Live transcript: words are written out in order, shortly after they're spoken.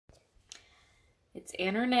It's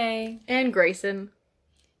Annarenee. And Grayson.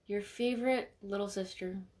 Your favorite little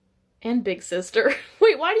sister. And big sister.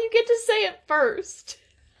 Wait, why do you get to say it first?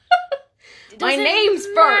 My name's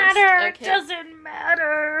first. Okay. Okay. It doesn't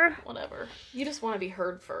matter. Whatever. You just want to be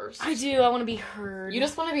heard first. I do. I want to be heard. You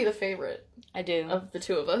just want to be the favorite. I do. Of the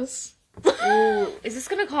two of us. Ooh, is this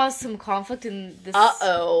gonna cause some conflict in this?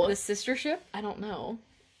 This sistership? I don't know.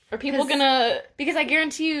 Are people gonna? Because I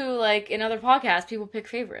guarantee you, like in other podcasts, people pick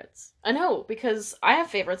favorites. I know, because I have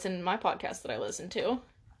favorites in my podcast that I listen to.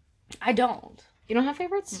 I don't. You don't have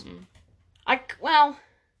favorites? Mm-mm. I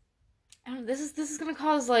don't. This is gonna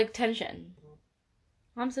cause like tension.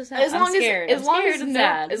 I'm so sad. As long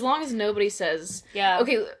as long as nobody says, yeah.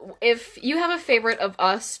 Okay, if you have a favorite of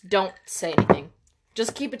us, don't say anything.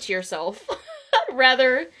 Just keep it to yourself. I'd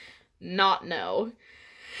rather not know.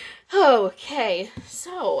 Okay,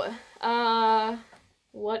 so,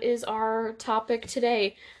 what is our topic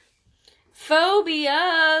today?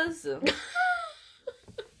 Phobias!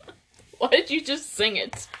 Why did you just sing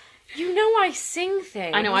it? You know I sing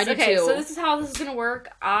things. I know, I do okay, too. So this is how this is gonna work.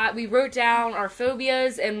 We wrote down our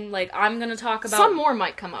phobias, and, like, I'm gonna talk about... Some more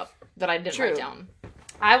might come up that I didn't write down.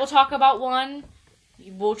 I will talk about one,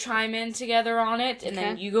 we'll chime in together on it, and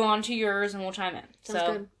then you go on to yours, and we'll chime in.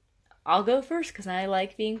 Sounds good. I'll go first, because I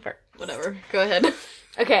like being first. Whatever. Go ahead.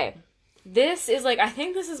 Okay. This is, like, I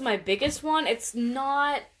think this is my biggest one. It's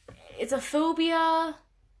not... It's a phobia.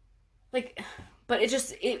 Like... But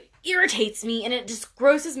it irritates me, and it just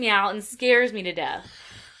grosses me out and scares me to death.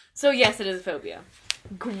 So yes, it is a phobia.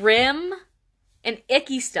 Grim and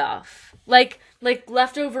icky stuff. Like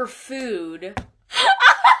leftover food.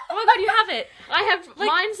 Oh my god, you have it. I have,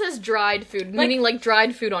 mine says dried food, meaning like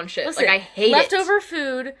dried food on shit. Listen, like I hate leftover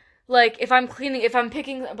food, like if I'm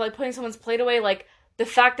picking, like putting someone's plate away, like the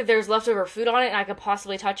fact that there's leftover food on it and I could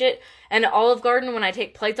possibly touch it. And at Olive Garden, when I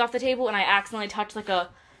take plates off the table and I accidentally touch like a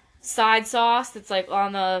side sauce that's like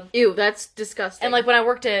on the... Ew, that's disgusting. And like when I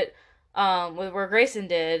worked at, where Grayson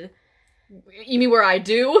did... You mean where I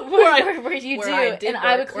do? where you where do. I did and work,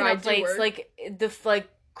 I would clean where up plates, like the like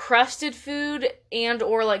crusted food and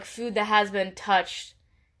or like food that has been touched.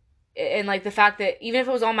 And like the fact that even if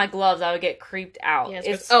it was on my gloves, I would get creeped out. Yeah,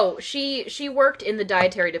 she worked in the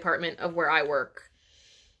dietary department of where I work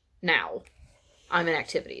now. I'm in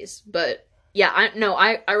activities. But yeah,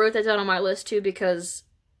 I wrote that down on my list too because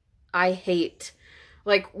I hate,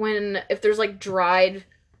 like, if there's, like,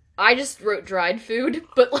 I just wrote dried food,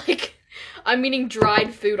 but, like, I'm meaning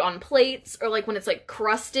dried food on plates, or, like, when it's, like,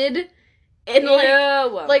 crusted, and,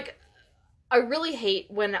 like, I really hate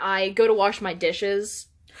when I go to wash my dishes.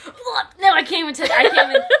 No, I can't even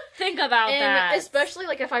think about that. And especially,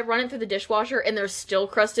 like, if I run it through the dishwasher and there's still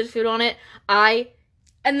crusted food on it, and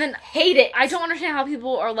then hate it. I don't understand how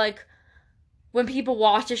people are, like, when people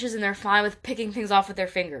wash dishes and they're fine with picking things off with their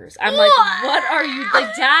fingers. I'm like, what are you...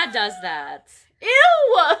 Like, Dad does that.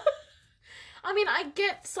 Ew! I mean, I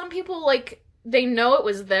get some people, like, they know it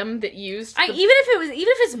was them that used... Even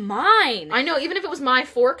if it's mine. I know, even if it was my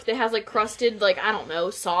fork that has, like, crusted, like, I don't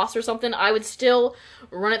know, sauce or something, I would still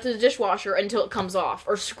run it through the dishwasher until it comes off.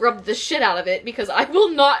 Or scrub the shit out of it, because I will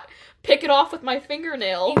not pick it off with my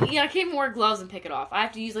fingernail. Yeah, I can't even wear gloves and pick it off. I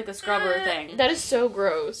have to use, like, a scrubber thing. That is so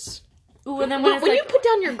gross. Ooh, and then when you put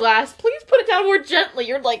down your glass, please put it down more gently.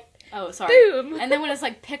 You're like, oh, sorry. Boom. And then when it's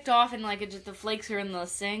like picked off and like the flakes are in the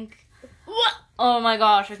sink. What? Oh my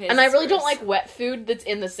gosh. Okay. And I really don't like wet food that's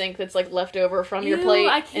in the sink that's like left over from your plate.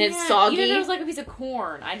 I can't. And it's soggy. Even if it was like a piece of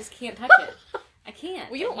corn, I just can't touch it. I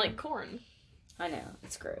can't. Well, you don't like corn. I know.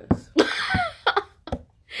 It's gross.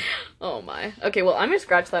 Oh my. Okay, well I'm gonna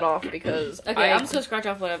scratch that off because I'm just gonna scratch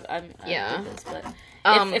off what I did this, but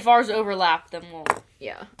if ours overlap, then we'll.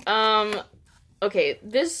 Yeah. Okay,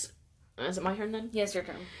 is it my turn then? Yes, your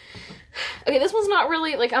turn. Okay, this one's not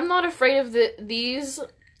really, like, I'm not afraid of these,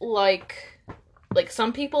 like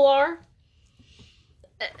some people are,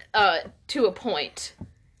 to a point.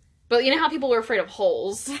 But you know how people were afraid of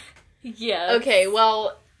holes? Yeah. Okay,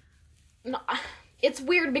 well, no, it's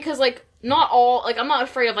weird because, like, not all, like, I'm not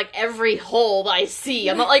afraid of, like, every hole that I see.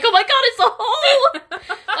 I'm not like, oh my god, it's a hole!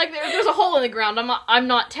 Like, there's a hole in the ground. I'm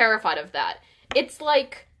not terrified of that. It's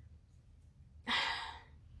like...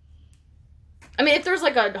 I mean, if there's,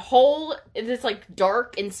 like, a hole that's, like,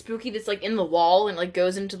 dark and spooky that's, like, in the wall and, like,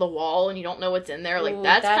 goes into the wall and you don't know what's in there, like,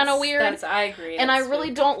 that's kind of weird. I agree. And I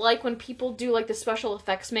really don't like when people do, like, the special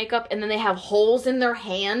effects makeup and then they have holes in their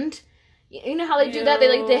hand. You know how they do that?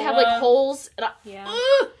 They have, like, holes. Yeah.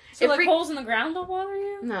 So, like, holes in the ground don't bother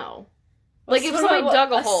you? No. Like, if somebody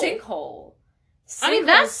dug a hole. Sinkhole. I mean,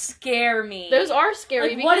 that's... scare me. Those are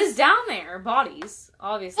scary. Like, what is down there? Bodies,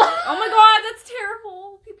 obviously. Oh my god, that's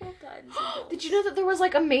terrible. People die. died in sinkholes. Did you know that there was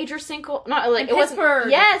like a major sinkhole? Not like in it wasn't.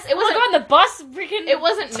 Pittsburgh. Yes, it wasn't. Oh my god, the bus freaking. It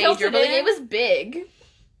wasn't major, but like, in. it was big.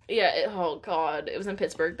 Yeah. Oh god, it was in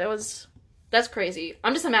Pittsburgh. That's crazy.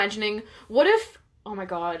 I'm just imagining. What if? Oh my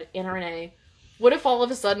god, Annarenee. What if all of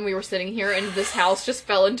a sudden we were sitting here and this house just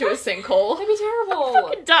fell into a sinkhole? That'd be terrible. I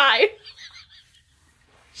would die.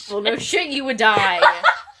 Well, no shit, you would die.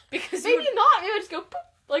 Because maybe not. Maybe I would just go poof,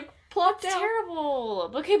 like plop That's down.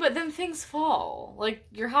 terrible. Okay, but then things fall. Like,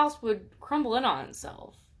 your house would crumble in on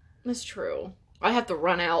itself. That's true. I'd have to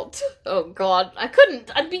run out. Oh god, I couldn't.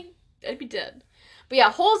 I'd be dead. But yeah,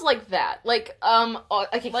 holes like that, like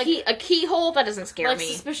a keyhole that doesn't scare like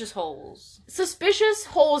me. Suspicious holes. Suspicious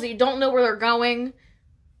holes that you don't know where they're going.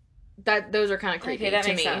 Those are kind of creepy that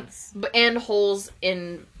to makes me. sense. But and holes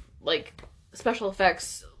in like special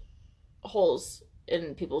effects, holes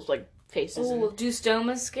in people's like faces. Ooh, do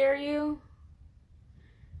stomas scare you?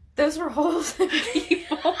 Those were holes in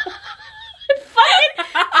people.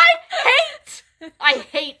 I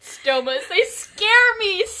hate stomas. They scare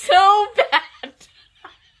me so bad.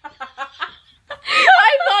 I'm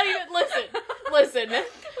not even listen.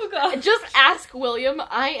 Oh god. Just ask William.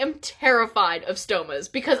 I am terrified of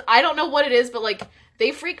stomas because I don't know what it is, but like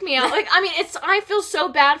they freak me out. Like I mean, I feel so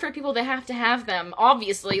bad for people that have to have them.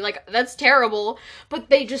 Obviously, like that's terrible, but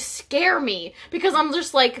they just scare me because I'm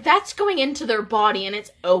just like that's going into their body and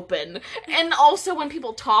it's open. And also when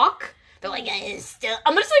people talk, they're like, I'm just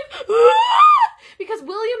like, because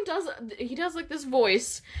William does like this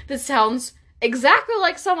voice that sounds exactly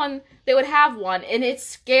like someone that would have one, and it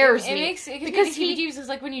scares me. Because he uses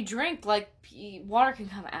like when you drink, like water can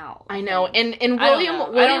come out. I know, and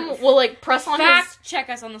William will like press on fact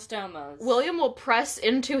check us on the stomas. William will press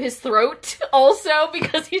into his throat also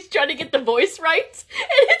because he's trying to get the voice right,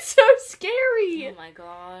 and it's so scary. Oh my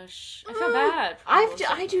gosh, I feel bad.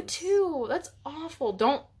 I do too. That's awful.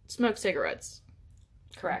 Don't smoke cigarettes.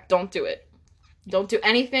 Correct. Don't do it. Don't do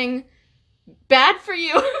anything bad for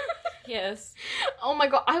you. Yes. Oh my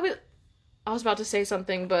god, I was about to say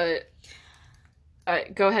something, but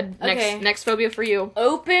go ahead. Next phobia for you.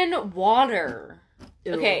 Open water.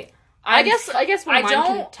 Ew. Okay. I guess I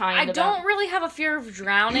don't really have a fear of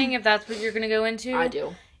drowning if that's what you're gonna go into. I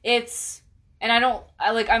do.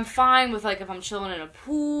 I'm fine with like if I'm chilling in a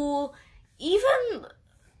pool, even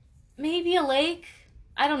maybe a lake.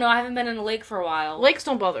 I don't know. I haven't been in a lake for a while. Lakes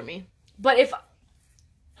don't bother me. But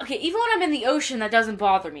even when I'm in the ocean, that doesn't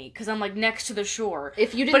bother me because I'm like next to the shore.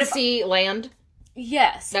 If you didn't see land,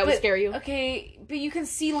 yes, that would scare you. Okay, but you can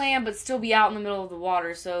see land, but still be out in the middle of the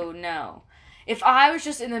water. So no, if I was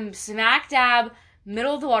just in the smack dab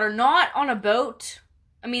middle of the water, not on a boat.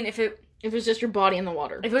 I mean, if it was just your body in the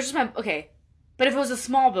water. If it was just but if it was a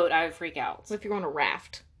small boat, I would freak out. So if you're on a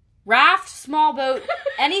raft, small boat,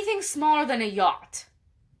 anything smaller than a yacht.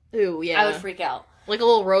 Ooh, yeah, I would freak out. Like a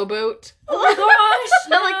little rowboat. Oh my gosh,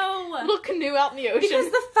 no. Like a little canoe out in the ocean.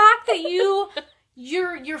 Because the fact that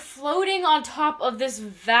you're floating on top of this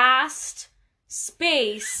vast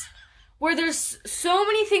space where there's so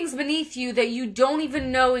many things beneath you that you don't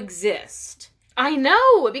even know exist. I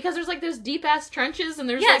know, because there's like those deep ass trenches and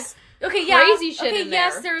there's crazy shit in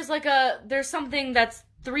there. Yes, there's something that's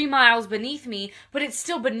 3 miles beneath me, but it's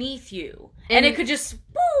still beneath you. And it could just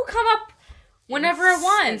come up whenever it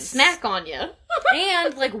wants. And snack on you.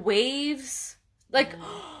 And, like, waves. Like,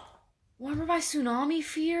 remember my tsunami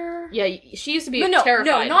fear? Yeah, she used to be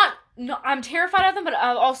terrified. No, I'm terrified of them, but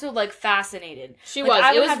I'm also, like, fascinated. She was.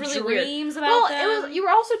 I it would was have really dreams weird. about them. You were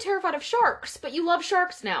also terrified of sharks, but you love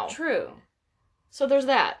sharks now. True. So there's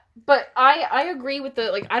that. But I agree with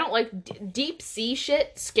I don't like deep sea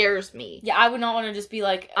shit scares me. Yeah, I would not want to just be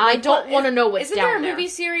like... I don't want to know what's down there. Isn't there a movie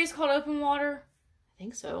series called Open Water? I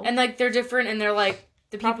think so. And, like, they're different, and they're, like,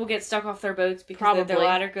 the people get stuck off their boats because their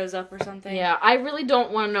ladder goes up or something. Yeah, I really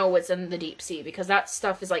don't want to know what's in the deep sea, because that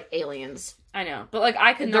stuff is, like, aliens. I know. But,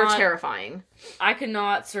 like, They're terrifying. I could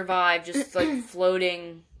not survive just, like,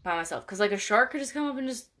 floating by myself. Because, like, a shark could just come up and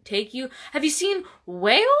just take you. Have you seen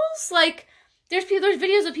whales? Like, there's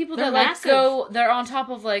videos of people that, like, they're on top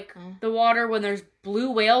of, like, the water when there's blue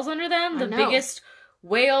whales under them. The biggest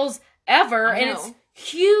whales ever. And it's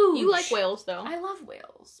huge. You like whales, though. I love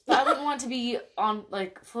whales. But I wouldn't want to be on,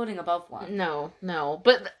 like, floating above one. No.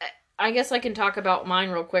 But I guess I can talk about mine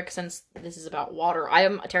real quick since this is about water. I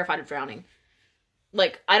am terrified of drowning.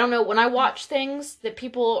 Like, I don't know, when I watch things that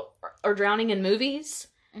people are drowning in movies,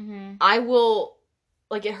 I will,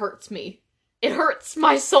 like, it hurts me. It hurts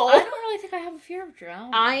my soul. I don't really think I have a fear of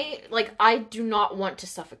drowning. I do not want to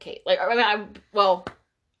suffocate. Like, I mean,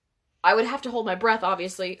 I would have to hold my breath,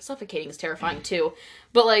 obviously. Suffocating is terrifying, too.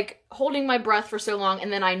 But, like, holding my breath for so long,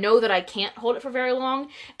 and then I know that I can't hold it for very long,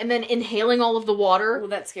 and then inhaling all of the water, Well,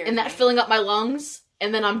 that scares and that me. filling up my lungs,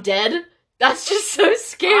 and then I'm dead. That's just so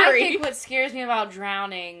scary. I think what scares me about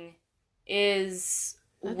drowning is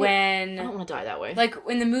I when... I don't want to die that way. Like,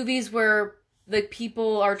 in the movies where, like,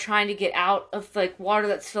 people are trying to get out of, like, water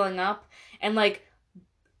that's filling up, and, like,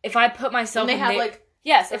 if I put myself and they have, like...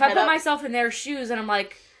 Yes, if I put myself in their shoes, and I'm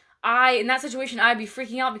like... in that situation, I'd be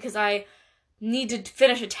freaking out because I need to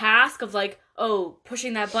finish a task of, like,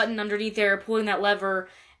 pushing that button underneath there, pulling that lever,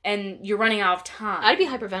 and you're running out of time. I'd be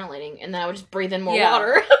hyperventilating, and then I would just breathe in more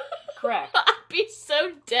water. Correct. I'd be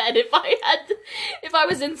so dead if I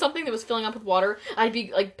was in something that was filling up with water. I'd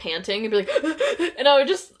be, like, panting, and be like, and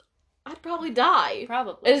I'd probably die.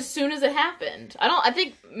 Probably. As soon as it happened. I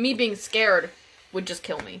think me being scared would just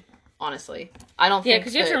kill me. Honestly, I don't think. Yeah,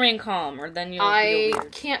 because you have to remain calm, or then you'll. I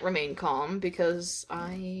can't remain calm because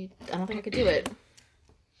I don't think I could do it.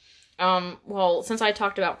 Well, since I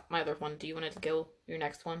talked about my other one, do you want to go your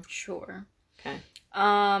next one? Sure. Okay.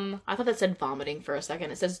 I I thought that said vomiting for a second.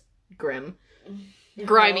 It says grim,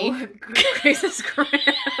 grimy. Grace's grim.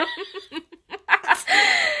 I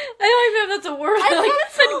don't even know if that's a word. I thought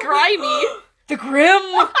it said grimy. The grim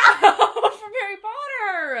from Harry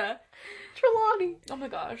Potter. Trelawney. Oh my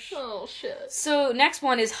gosh. Oh shit. So next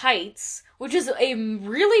one is heights, which is a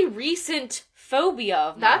really recent phobia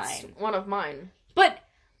of mine. That's one of mine. But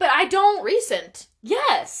I don't. Recent.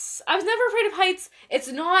 Yes, I was never afraid of heights. It's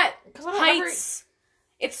not heights.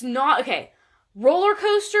 It's not okay. Roller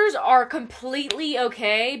coasters are completely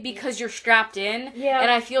okay because you're strapped in. Yeah. And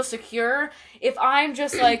I feel secure. If I'm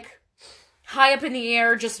just like high up in the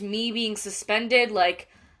air, just me being suspended, like.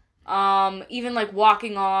 Even like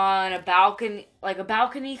walking on a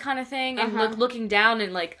balcony kind of thing, and looking down,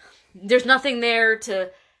 and like there's nothing there to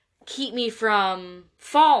keep me from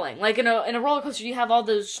falling. Like in a roller coaster, you have all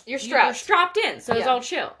those. You're strapped in, so it's all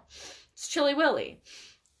chill. It's Chilly Willy.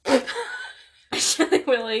 Chilly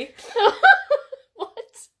Willy. What?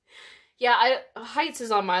 Yeah, heights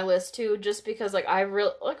is on my list too, just because like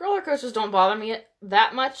roller coasters don't bother me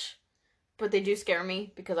that much, but they do scare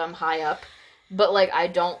me because I'm high up. But, like, I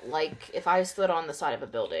don't like, if I stood on the side of a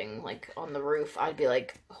building, like, on the roof, I'd be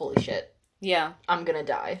like, holy shit. Yeah. I'm gonna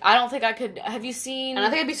die. I don't think I could, have you seen... And I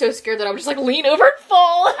think I'd be so scared that I would just, like, lean over and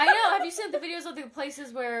fall. I know, have you seen the videos of the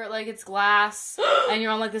places where, like, it's glass, and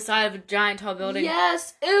you're on, like, the side of a giant tall building?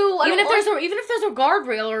 Yes. Ew. Even if there's a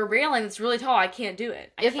guardrail or a railing that's really tall, I can't do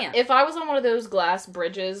it. I can't. If I was on one of those glass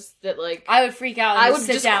bridges that, like... I would freak out and I would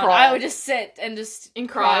sit just down. crawl. I would just sit and just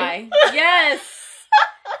cry. Yes!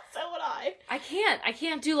 So would I. I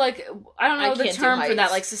can't do, like, I don't know the term for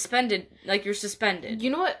that, like, suspended, like, you're suspended. You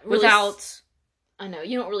know what really... Without... I know.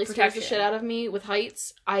 You know what really scares the shit out of me with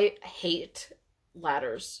heights? I hate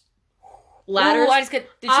ladders. Ladders. Ooh, I just get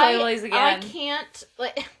the chilly willies again. I can't,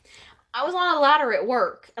 like... I was on a ladder at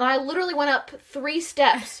work, and I literally went up 3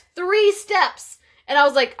 steps. 3 steps! And I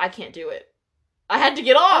was like, I can't do it. I had to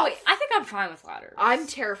get off. Oh, wait, I think I'm fine with ladders. I'm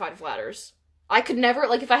terrified of ladders. I could never,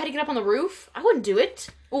 like, if I had to get up on the roof, I wouldn't do it.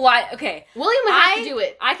 Well, okay. William would have to do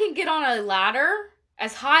it. I can get on a ladder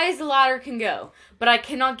as high as the ladder can go, but I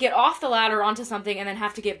cannot get off the ladder onto something and then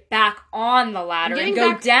have to get back on the ladder and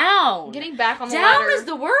go down. Getting back on the ladder. Down is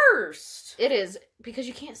the worst. It is, because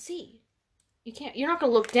you can't see. You're not going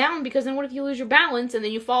to look down, because then what if you lose your balance and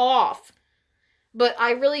then you fall off? But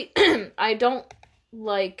I really, I don't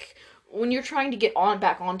like when you're trying to get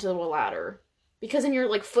back onto the ladder. Because then your,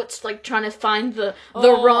 like, foot's, like, trying to find the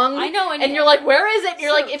rung. I know. And you're like, where is it? And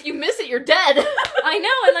you're like, if you miss it, you're dead. I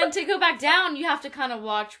know. And then to go back down, you have to kind of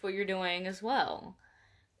watch what you're doing as well.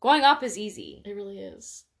 Going up is easy. It really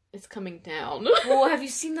is. It's coming down. Well, have you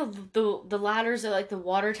seen the ladders at, like, the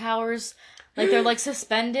water towers? Like, they're, like,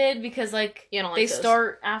 suspended because, like, they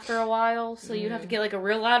start after a while. So you'd have to get, like, a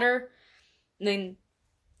real ladder. And then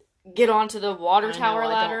get onto the water tower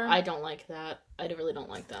ladder. I don't like that. I really don't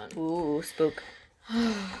like that. Ooh, spook.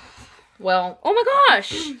 Well. Oh my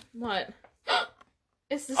gosh! What?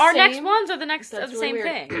 It's the Our same. Next ones are the next of the same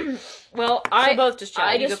thing. Well, so both just chat.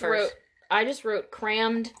 I just wrote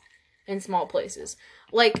crammed in small places.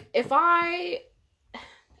 Like, if I'm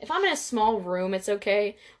in a small room, it's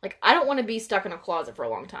okay. Like, I don't want to be stuck in a closet for a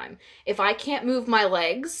long time. If I can't move my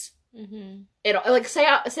legs, like, say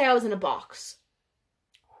I was in a box.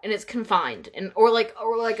 And it's confined, or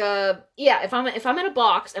if I'm in a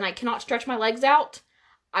box and I cannot stretch my legs out,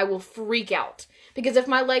 I will freak out. Because if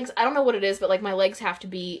my legs, I don't know what it is, but, like, my legs have to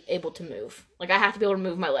be able to move. Like, I have to be able to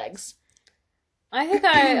move my legs. I think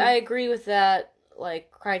I agree with that, like,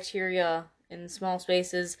 criteria in small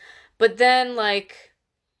spaces. But then, like,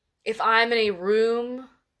 if I'm in a room,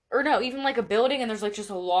 or no, even like a building and there's like just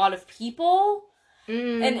a lot of people,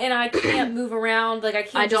 and I can't move around, like I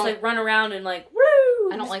can't just like run around and like,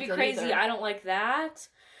 woo! I don't like be that crazy. either. I don't like that.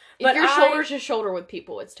 If you're shoulder to shoulder with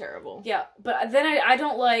people, it's terrible. Yeah, but then I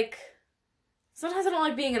don't like, sometimes I don't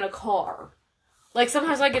like being in a car. Like,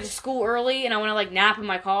 sometimes I get to school early and I want to, like, nap in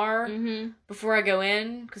my car before I go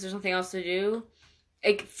in because there's nothing else to do.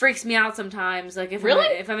 It freaks me out sometimes. Like,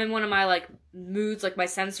 if I'm in one of my, like, moods, like my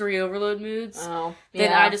sensory overload moods,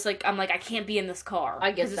 then I just, like, I'm like, I can't be in this car.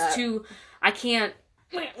 I get that. I can't,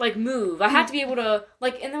 like, move. I have to be able to,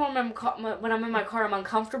 like, and then when I'm in my car, I'm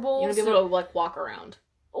uncomfortable. You want to be able to, like, walk around.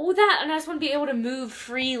 Oh, that, and I just want to be able to move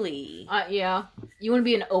freely. Yeah. You want to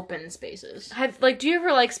be in open spaces. Do you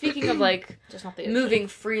ever, like, speaking of, like, just not the moving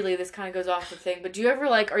freely, this kind of goes off the thing, but do you ever,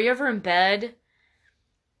 like, are you ever in bed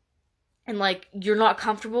and, like, you're not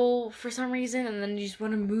comfortable for some reason, and then you just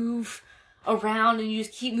want to move around, and you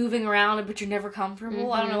just keep moving around, but you're never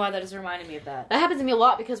comfortable? I don't know why that just reminded me of that. That happens to me a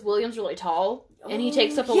lot because William's really tall, and he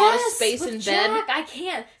takes up a lot of space in Jack, bed. I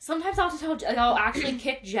can't. Sometimes I'll actually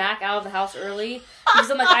kick Jack out of the house early because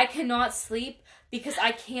I'm like, I cannot sleep because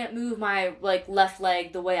I can't move my, like, left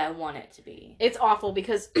leg the way I want it to be. It's awful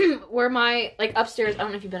because where my, like, upstairs, I don't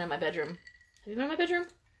know if you've been in my bedroom. Have you been in my bedroom?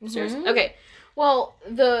 Upstairs? Mm-hmm. Okay. Well,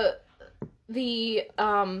 the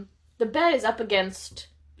bed is up against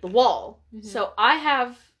the wall. Mm-hmm. So I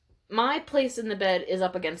have, my place in the bed is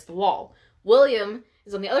up against the wall. William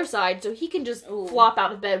is on the other side, so he can just flop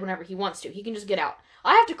out of bed whenever he wants to. He can just get out.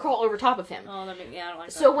 I have to crawl over top of him. Oh, I don't like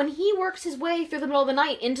that. So when he works his way through the middle of the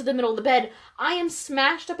night into the middle of the bed, I am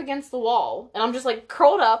smashed up against the wall, and I'm just, like,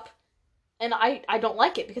 curled up, and I don't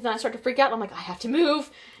like it, because then I start to freak out, and I'm like, I have to move.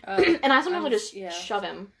 And I sometimes just shove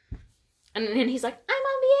him. And then he's like, I'm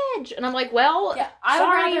on the edge. And I'm like, well, I would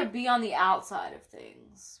rather be on the outside of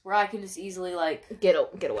things, where I can just easily, like... Get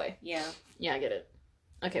away. Yeah. Yeah, I get it.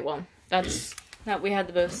 Okay, well, that's... No, we had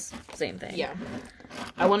the both same thing. Yeah.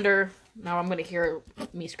 I wonder... Now I'm gonna hear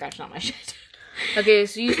me scratching on my shit. Okay,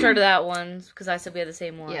 so you started that one, because I said we had the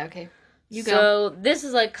same one. Yeah, okay. You go. So, this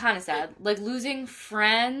is, like, kind of sad. Like, losing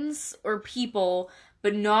friends or people,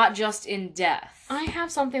 but not just in death. I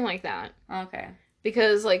have something like that. Okay.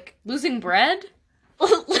 Because, like... Losing bread?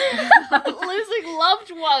 Losing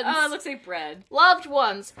loved ones. Oh, it looks like bread. Loved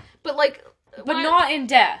ones. But, like... But not in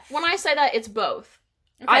death. When I say that, it's both.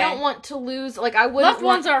 Okay. I don't want to lose, like, I wouldn't Loved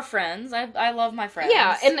ones are friends. I love my friends.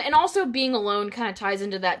 Yeah, and also being alone kind of ties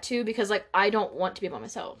into that, too, because, like, I don't want to be by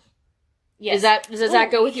myself. Yes. Does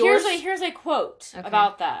that go with yours? Here's a quote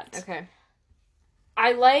about that. Okay.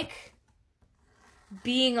 I like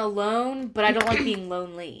being alone, but I don't like being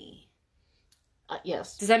lonely.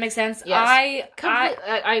 Yes. Does that make sense? Yes.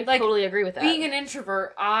 I like, totally agree with that. Being an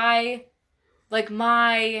introvert, I read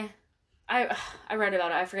about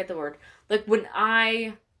it, I forget the word. Like, when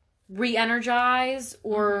I re-energize,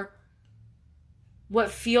 or what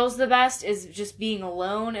feels the best is just being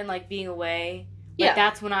alone and, like, being away. Like,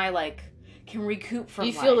 that's when I, like, can recoup from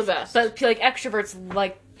life. You feel the best. But, like, extroverts,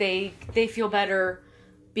 like, they feel better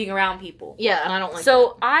being around people. Yeah, and I don't like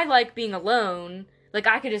that. I like being alone. Like,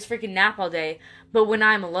 I could just freaking nap all day. But when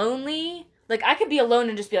I'm lonely... Like, I could be alone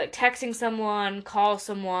and just be, like, texting someone, call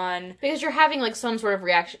someone. Because you're having, like, some sort of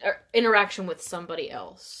reaction or interaction with somebody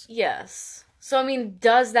else. Yes. So, I mean,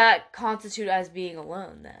 does that constitute as being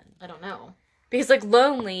alone, then? I don't know. Because, like,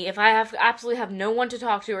 lonely, if I absolutely have no one to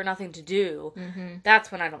talk to or nothing to do,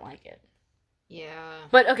 that's when I don't like it. Yeah.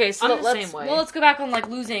 But, okay, so same way. Well, let's go back on, like,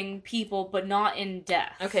 losing people, but not in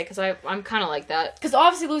death. Okay, because I'm kind of like that. Because,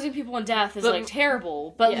 obviously, losing people in death is, like,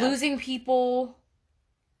 terrible. But losing people...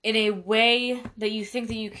 in a way that you think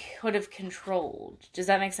that you could have controlled. Does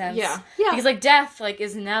that make sense? Yeah. Because, like, death, like,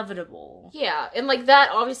 is inevitable. Yeah, and, like, that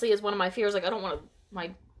obviously is one of my fears. Like, I don't want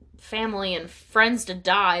my family and friends to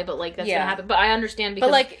die, but, like, that's gonna happen. But I understand because...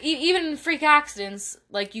 But, like, even in freak accidents,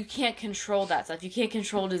 like, you can't control that stuff. You can't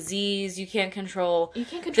control disease. You can't control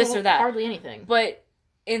this or that. Hardly anything. But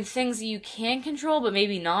in things that you can control, but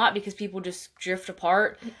maybe not, because people just drift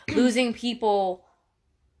apart, losing people...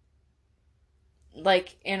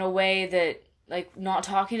 like, in a way that, like, not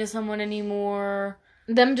talking to someone anymore.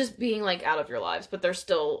 Them just being, like, out of your lives, but they're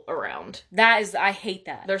still around. I hate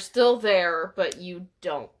that. They're still there, but you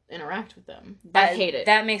don't interact with them. I hate it.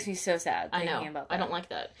 That makes me so sad. I know. About that. I don't like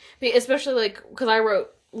that. Especially, like, because I wrote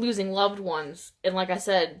losing loved ones, and like I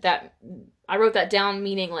said, that I wrote that down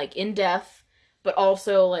meaning, like, in death, but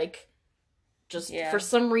also, like, just for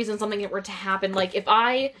some reason something were to happen. Like, if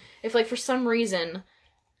like, for some reason,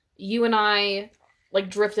 you and I... like,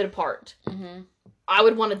 drifted apart. I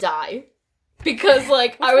would want to die. Because,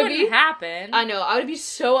 like, I would be... happen. I know. I would be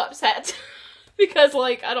so upset. Because,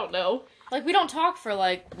 like, I don't know. Like, we don't talk for,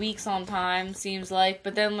 like, weeks on time, seems like,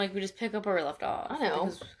 but then, like, we just pick up where we left off. I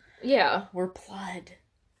know. Yeah. We're blood.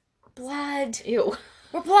 Blood. Ew.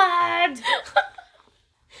 We're blood!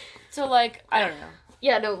 So, like, I don't know.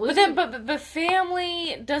 Yeah, no. But then, but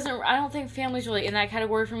family doesn't, I don't think family's really in that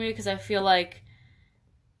category for me, because I feel like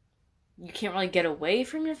you can't really get away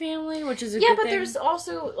from your family, which is a good thing. Yeah, but there's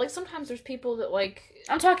also, like, sometimes there's people that, like...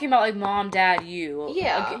 I'm talking about, like, mom, dad, you.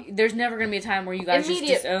 Yeah. Like, there's never going to be a time where you guys just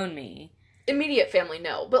disown me. Immediate family,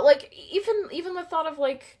 no. But, like, even the thought of,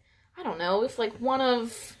 like, I don't know, if, like, one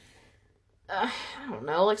of... I don't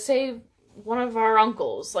know, like, say one of our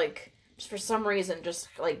uncles, like, just for some reason, just,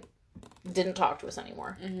 like, didn't talk to us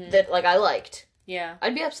anymore. Mm-hmm. That, like, I liked. Yeah.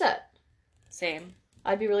 I'd be upset. Same.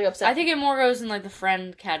 I'd be really upset. I think it more goes in, like, the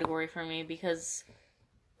friend category for me, because,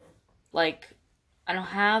 like, I don't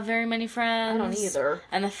have very many friends. I don't either.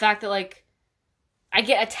 And the fact that, like, I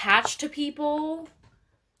get attached to people,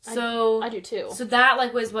 so... I do, too. So that,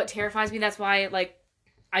 like, was what terrifies me. That's why, like,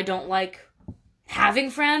 I don't like having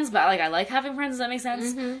friends, but, like, I like having friends, does that make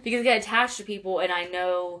sense? Mm-hmm. Because I get attached to people, and I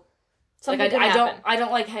know... Something like, I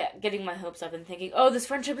don't like getting my hopes up and thinking, oh, this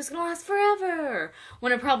friendship is gonna last forever,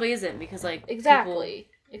 when it probably isn't, because, like, Exactly.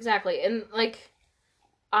 And, like,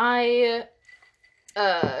 I've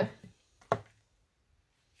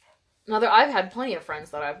had plenty of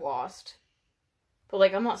friends that I've lost. But,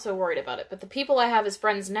 like, I'm not so worried about it. But the people I have as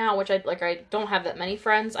friends now, which I don't have that many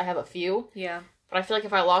friends, I have a few. Yeah. But I feel like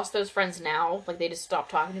if I lost those friends now, like, they just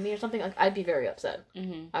stopped talking to me or something, like, I'd be very upset.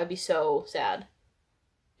 Mm-hmm. I'd be so sad.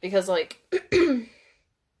 Because, like, because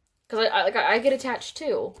I get attached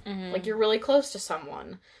too. Mm-hmm. Like, you're really close to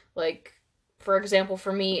someone. Like, for example,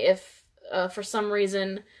 for me, if, for some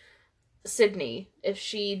reason, Sydney, if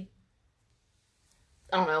she,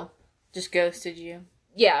 I don't know. Just ghosted you.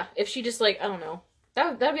 Yeah, if she just, like, I don't know.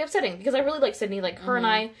 That'd be upsetting, because I really like Sydney. Like, her and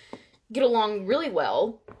I get along really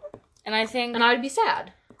well. And I think... And I'd be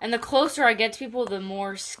sad. And the closer I get to people, the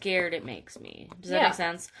more scared it makes me. Does that make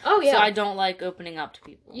sense? Oh, yeah. So I don't like opening up to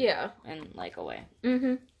people. Yeah. And, like, away.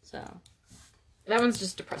 Mm-hmm. So. That one's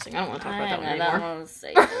just depressing. I don't want to talk about that one anymore. That one's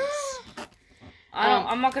serious.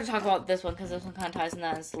 I'm not going to talk about this one, because this one kind of ties in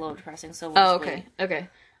that, and it's a little depressing, so we'll just wait. Okay.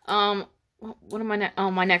 What am I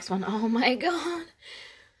my next one. Oh, my God.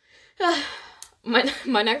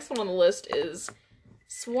 my next one on the list is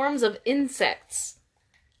swarms of insects.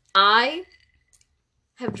 I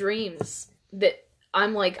have dreams that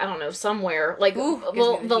I'm, like, I don't know, somewhere. Like,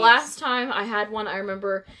 the last time I had one, I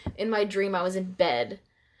remember in my dream I was in bed,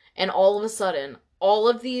 and all of a sudden, all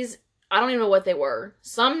of these, I don't even know what they were,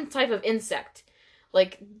 some type of insect,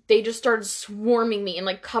 like, they just started swarming me and,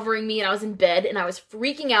 like, covering me, and I was in bed, and I was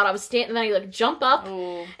freaking out. I was standing, and then I, like, jump up,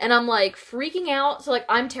 and I'm, like, freaking out, so, like,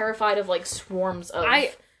 I'm terrified of, like, swarms of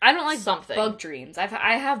I don't like something. Bug dreams. I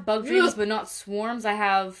have bug dreams, but not swarms. I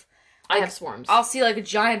have swarms. I'll see, like, a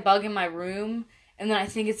giant bug in my room, and then I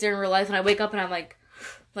think it's there in real life, and I wake up and I'm like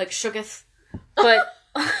shooketh. But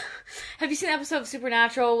have you seen the episode of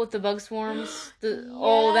Supernatural with the bug swarms? Yes.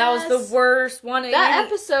 Oh, that was the worst one. That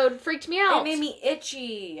episode freaked me out. It made me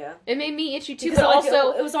itchy. It made me itchy too. Because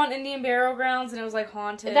also, it was on Indian Burial Grounds, and it was, like,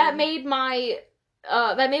 haunted. That made my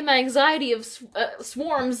anxiety of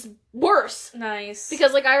swarms worse. Nice.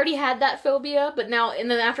 Because, like, I already had that phobia, but now,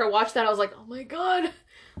 and then after I watched that, I was like, oh my God.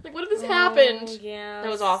 Like, what if this happened? Yeah. That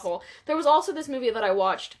was awful. There was also this movie that I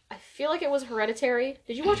watched. I feel like it was Hereditary.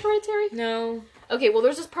 Did you watch Hereditary? No. Okay, well,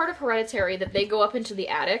 there's this part of Hereditary that they go up into the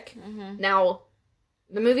attic. Mm-hmm. Now,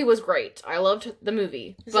 the movie was great. I loved the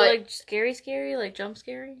movie. Is it, like, scary? Like, jump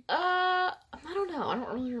scary? I don't know. I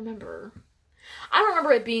don't really remember. I don't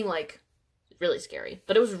remember it being, like, really scary.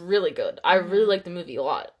 But it was really good. I really liked the movie a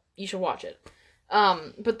lot. You should watch it.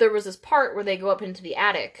 But there was this part where they go up into the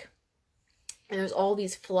attic, and there's all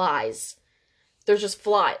these flies. There's just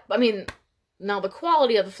fly. I mean, now the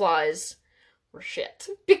quality of the flies were shit.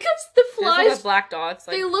 Because the flies... Like black dots.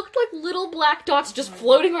 Like... They looked like little black dots just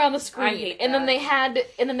floating around the screen. I hate and that. then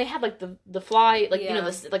they had like the fly, like, you know,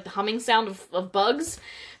 like the humming sound of bugs.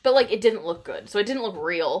 But, like, it didn't look good. So it didn't look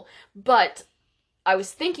real. But I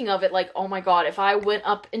was thinking of it like, oh my God, if I went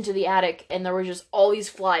up into the attic and there were just all these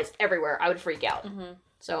flies everywhere, I would freak out. Mm-hmm.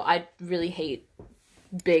 So I really hate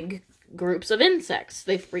big groups of insects.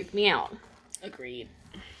 They freak me out. Agreed.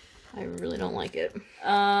 I really don't like it.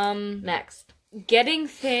 Next. Getting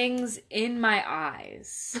things in my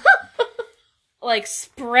eyes. Like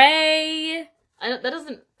spray. That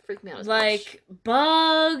doesn't freak me out as like much.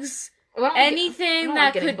 Bugs. Anything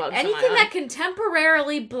that can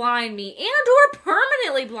temporarily blind me and or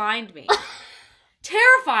permanently blind me.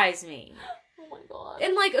 Terrifies me. Oh my god.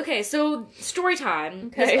 And, like, okay, so, story time.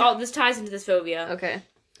 Okay. This ties into this phobia. Okay.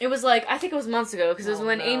 It was, like, I think it was months ago, because it was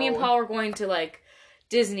when Amy and Paul were going to, like,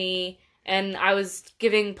 Disney, and I was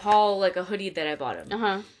giving Paul, like, a hoodie that I bought him.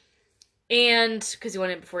 Uh-huh. And, because he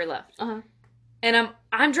wanted it before he left. Uh-huh. And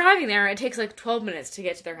I'm driving there, it takes, like, 12 minutes to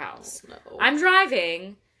get to their house. Oh, no. I'm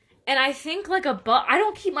driving, and I think, like, I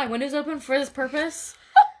don't keep my windows open for this purpose.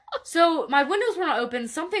 So, my windows were not open,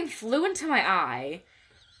 something flew into my eye.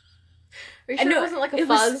 Are you sure it wasn't like a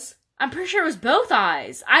fuzz? I'm pretty sure it was both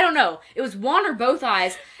eyes. I don't know. It was one or both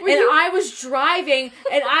eyes. I was driving,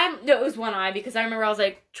 and it was one eye, because I remember I was,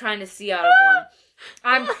 like, trying to see out of one.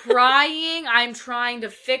 I'm crying. I'm trying to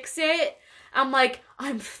fix it. I'm like,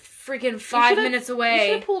 I'm freaking 5 minutes away. You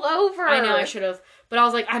should have pulled over. I know, I should have. But I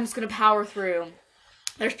was like, I'm just going to power through.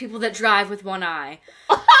 There's people that drive with one eye.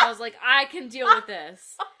 So I was like, I can deal with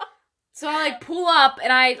this. So I, like, pull up,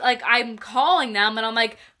 and I'm calling them, and I'm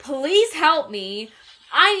like, please help me.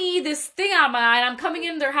 I need this thing out of my eye, and I'm coming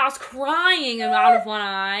into their house crying out of one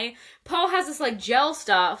eye. Paul has this, like, gel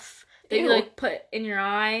stuff that you, like, put in your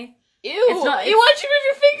eye. Ew. Why don't you move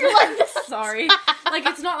your finger like this? Sorry. Like,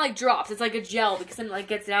 it's not, like, drops. It's, like, a gel, because then it, like,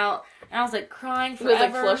 gets it out. And I was, like, crying forever.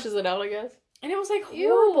 It, like, flushes it out, I guess. And it was, like,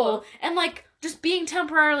 horrible. Ew. And, like, just being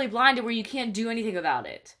temporarily blinded where you can't do anything about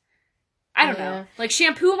it. I don't know. Like,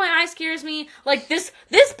 shampoo in my eye scares me. Like, this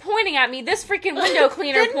pointing at me, this freaking window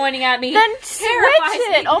cleaner pointing at me. Then switch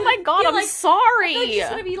it! Oh my god, I'm sorry! I feel like it's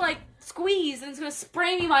gonna be, like, squeezed, and it's gonna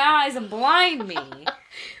spray me in my eyes and blind me.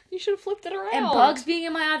 You should have flipped it around. And bugs being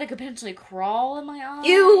in my eye that could potentially crawl in my eye.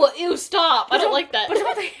 Ew, stop. I don't like that.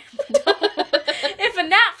 If a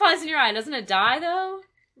gnat flies in your eye, doesn't it die, though?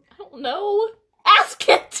 I don't know. Ask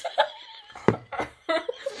it!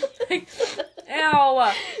 Ew.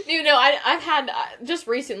 You know, I've had, just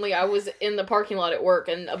recently, I was in the parking lot at work,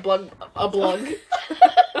 and a bug, oh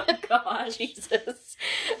gosh. Jesus.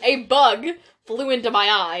 A bug flew into my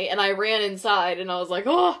eye, and I ran inside, and I was like,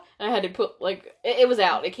 oh, and I had to put, like, it was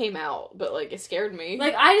out, it came out, but, like, it scared me.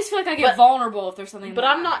 Like, I just feel like I get vulnerable if there's something in but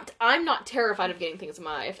my I'm not terrified of getting things in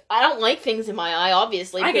my eye. I don't like things in my eye,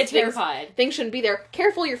 obviously. I get terrified. Things shouldn't be there.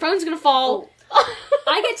 Careful, your phone's gonna fall. Oh.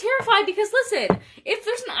 I get terrified because, listen, if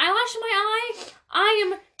there's an eyelash in my eye, I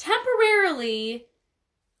am temporarily,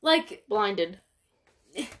 like... blinded.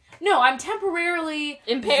 No, I'm temporarily...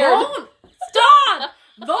 impaired. Stop!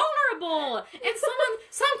 Vulnerable! And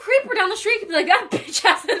some creeper down the street could be like, that bitch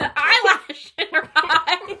has an eyelash in her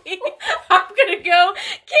eye. I'm gonna go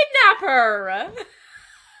kidnap her.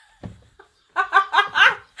 What?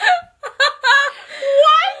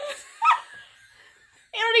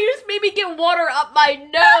 You just made me get water up my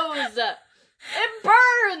nose. It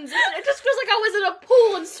burns. It just feels like I was in a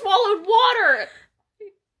pool and swallowed water.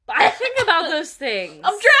 I think about those things.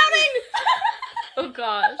 I'm drowning. Oh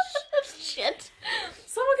gosh. Shit.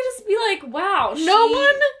 Someone could just be like, wow. No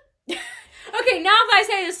one? Okay, now that I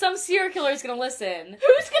say this, some serial killer is gonna listen.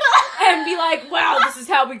 Who's gonna? And be like, wow, this is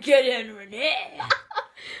how we get in Renee.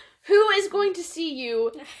 Who is going to see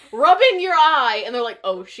you rubbing your eye and they're like,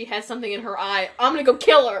 oh, she has something in her eye. I'm gonna go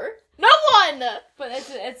kill her. No one! But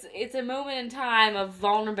it's a moment in time of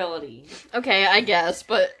vulnerability. Okay, I guess,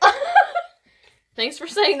 but thanks for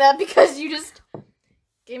saying that because you just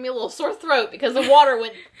gave me a little sore throat because the water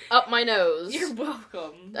went up my nose. You're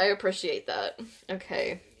welcome. I appreciate that.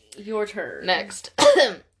 Okay. Your turn. Next.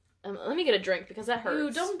 Let me get a drink because that hurts.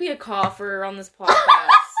 Ew, don't be a cougher on this podcast.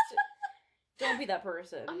 Don't be that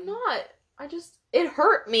person. I'm not. It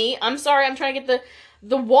hurt me. I'm sorry, I'm trying to get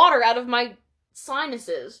the water out of my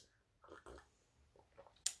sinuses.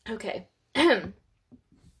 Okay.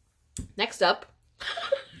 Next up.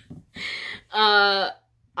 I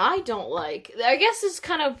don't like, I guess this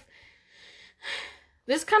kind of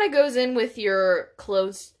goes in with your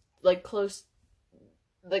close, like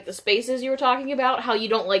the spaces you were talking about, how you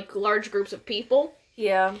don't like large groups of people.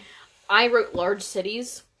 Yeah. I wrote large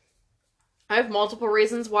cities. I have multiple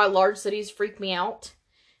reasons why large cities freak me out.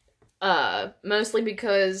 Mostly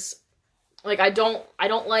because, like, I don't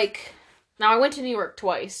like... Now, I went to New York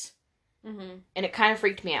twice. Mm-hmm. And it kind of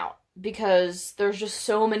freaked me out. Because there's just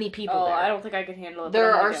so many people there. I don't think I could handle it.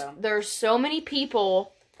 There's so many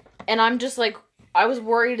people. And I'm just, like... I was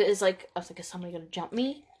worried, is somebody gonna jump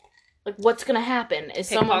me? Like, what's gonna happen? Is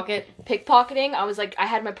someone... Pickpocketing? I was like, I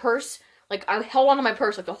had my purse... Like, I held onto my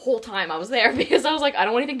purse, like, the whole time I was there, because I was like, I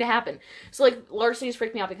don't want anything to happen. So, like, large cities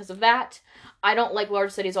freak me out because of that. I don't like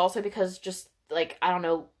large cities also because just, like, I don't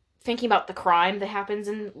know, thinking about the crime that happens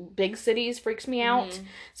in big cities freaks me out. Mm-hmm.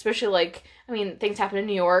 Especially, like, I mean, things happen in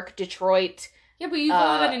New York, Detroit. Yeah, but you've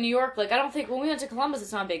only been in New York. Like, I don't think, when we went to Columbus,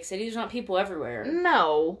 it's not a big city. There's not people everywhere.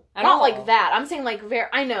 No. Not all. Like that. I'm saying, like,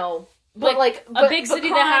 I know. But like a big city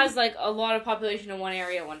that has like a lot of population in one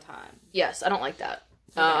area at one time. Yes, I don't like that.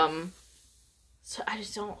 Okay. So I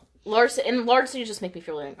just don't. Large cities just make me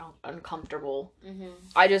feel like uncomfortable. Mm-hmm.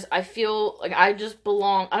 I feel like I just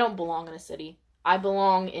belong. I don't belong in a city. I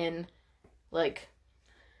belong in, like,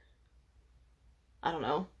 I don't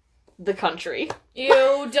know, the country.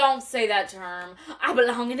 You don't say that term. I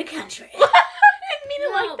belong in the country. I didn't mean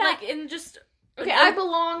it like that. Like in just. Okay, I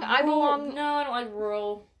belong. No, I don't like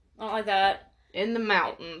rural. I don't like that. In the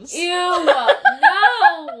mountains. Ew! No!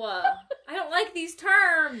 I don't like these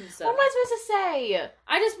terms. What am I supposed to say?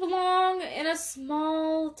 I just belong in a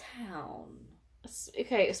small town.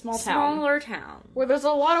 Okay, a small town. Smaller town. Where there's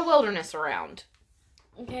a lot of wilderness around.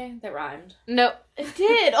 Okay, that rhymed. No, it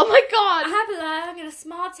did. Oh my god. I belong in a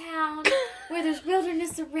small town where there's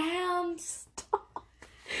wilderness around.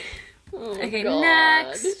 Oh, okay, god.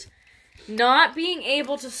 next. Not being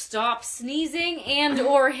able to stop sneezing and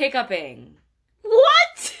or hiccuping.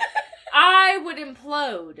 What? I would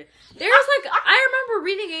implode. There's like, I remember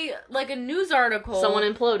reading a news article. Someone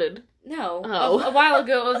imploded. No. Oh. A while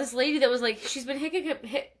ago of this lady that was like, she's been hiccuping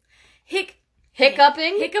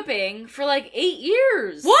for like 8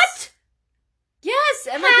 years. What? Yes.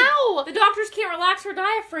 And like how? The doctors can't relax her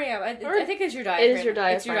diaphragm. I think it's your diaphragm. It is your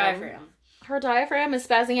diaphragm. It's your diaphragm. Her diaphragm is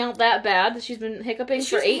spazzing out that bad that she's been hiccuping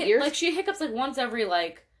for 8 years? Like, she hiccups like once every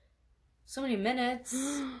like so many minutes.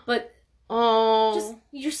 But oh. just,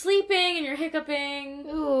 you're sleeping and you're hiccuping.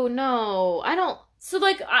 Ooh, no. I don't. So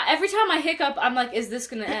like, every time I hiccup, I'm like, is this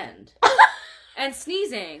gonna end? And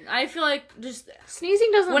sneezing. I feel like just...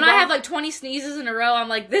 Sneezing doesn't... When I have like 20 sneezes in a row, I'm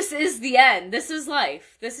like, this is the end. This is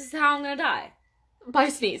life. This is how I'm gonna die. By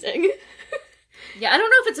sneezing. Yeah, I don't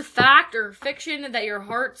know if it's a fact or fiction that your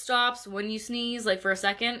heart stops when you sneeze, like, for a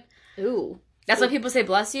second. Ooh. That's why people say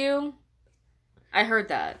bless you. I heard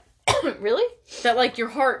that. Really? That, like, your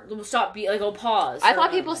heart will stop beating, like, it'll pause. I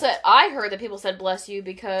heard that people said bless you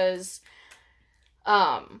because,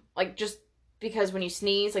 like, just because when you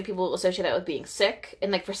sneeze, like, people associate that with being sick,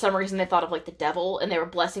 and, like, for some reason they thought of, like, the devil, and they were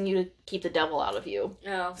blessing you to keep the devil out of you.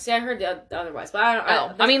 Oh, see, I heard otherwise, but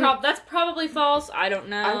I mean, that's probably false. I don't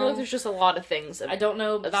know. I feel like there's just a lot of things. I don't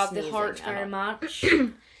know about the heart very much.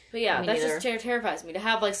 But yeah, that just terrifies me, to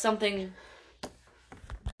have, like, something...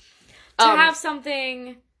 To have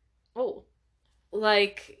something... Oh.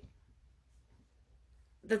 Like...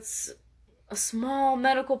 That's a small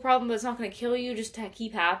medical problem, but it's not going to kill you, just to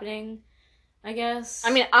keep happening... I guess.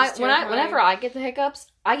 I mean, whenever I get the hiccups,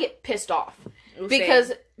 I get pissed off.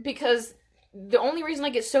 Because the only reason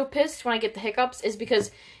I get so pissed when I get the hiccups is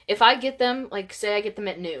because if I get them, like, say I get them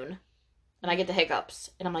at noon, and I get the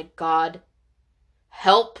hiccups, and I'm like, God,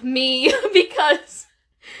 help me, because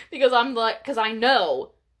I'm like, because I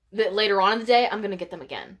know that later on in the day, I'm gonna get them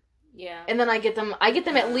again. Yeah. And then I get them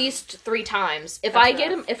at least 3 times. If I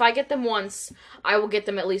get them once, I will get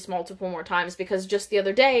them at least multiple more times, because just the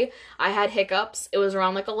other day, I had hiccups. It was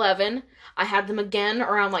around like 11. I had them again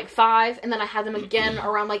around like 5, and then I had them again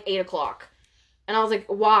around like 8 o'clock. And I was like,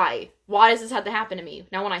 why? Why does this have to happen to me?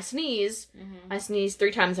 Now when I sneeze, I sneeze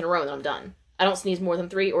 3 times in a row and I'm done. I don't sneeze more than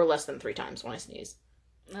 3 or less than 3 times when I sneeze.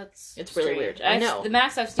 It's really weird. I know. The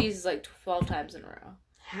max I've sneezed is like 12 times in a row.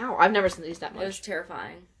 How? I've never sneezed that much. It was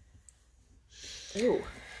terrifying. Ew.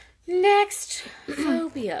 Next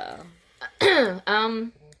phobia.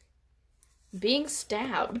 Being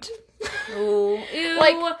stabbed. Ooh. Ew.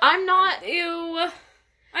 Like, I'm not... Ew.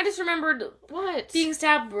 I just remembered... What? Being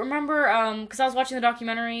stabbed. Remember, because I was watching the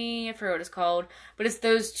documentary, I forget what it's called, but it's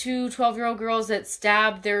those 2 12-year-old girls that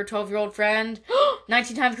stabbed their 12-year-old friend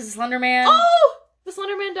 19 times because of Slender Man. Oh! The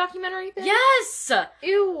Slender Man documentary thing? Yes!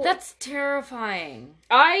 Ew. That's terrifying.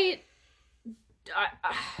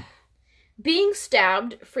 Being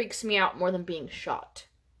stabbed freaks me out more than being shot.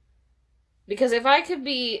 Because if I could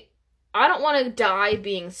be... I don't want to die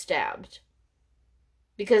being stabbed.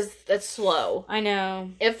 Because that's slow. I know.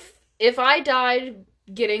 If I died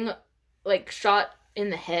getting, like, shot in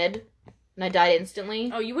the head, and I died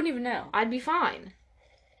instantly... Oh, you wouldn't even know. I'd be fine.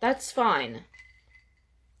 That's fine.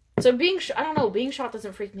 So being shot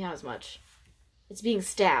doesn't freak me out as much. It's being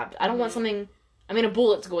stabbed. I don't want something... I mean, a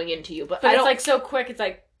bullet's going into you, but I don't... it's, like, so quick, it's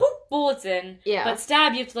like, boop, bullets in. Yeah. But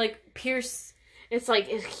stab, you have to, like, pierce... It's like...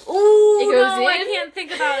 Ooh, it goes in. I can't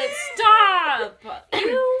think about it. Stop!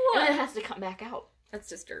 Ew! And then it has to come back out. That's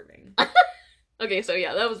disturbing. Okay, so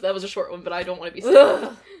yeah, that was a short one, but I don't want to be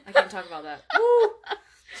stabbed. I can't talk about that.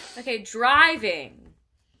 Okay, driving.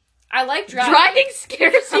 I like driving. Driving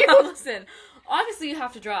scares you? Listen, obviously you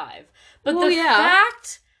have to drive. But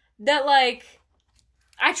fact that, like...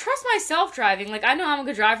 I trust myself driving. Like, I know I'm a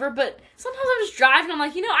good driver, but sometimes I'm just driving. I'm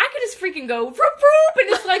like, I could just freaking go vroom, vroom, and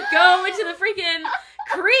just like go into the freaking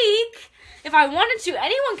creek. If I wanted to,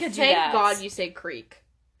 anyone could do that. Thank God you say creek.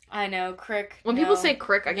 I know, crick. When people say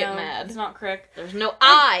crick, I get mad. It's not crick. There's no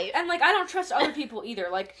I. And like, I don't trust other people either.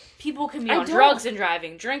 Like, people can be on drugs and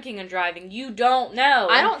driving, drinking and driving. You don't know.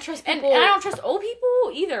 I don't trust people. And I don't trust old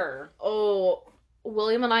people either. Oh,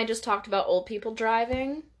 William and I just talked about old people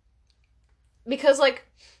driving. Because, like,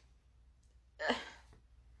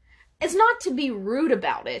 it's not to be rude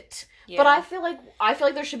about it, but I feel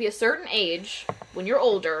like there should be a certain age when you're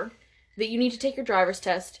older that you need to take your driver's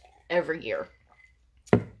test every year.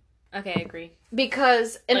 Okay, I agree.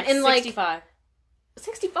 Because in 65.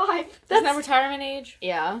 65? Isn't that retirement age?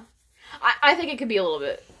 Yeah. I think it could be a little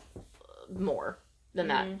bit more than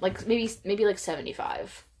that. Like maybe like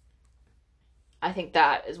 75. I think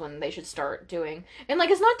that is when they should start doing. And like,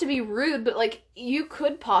 it's not to be rude, but like, you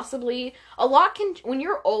could possibly when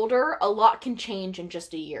you're older, a lot can change in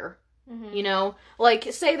just a year. Mm-hmm. You know?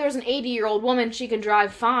 Like, say there's an 80-year-old woman, she can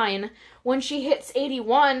drive fine. When she hits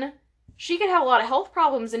 81, she could have a lot of health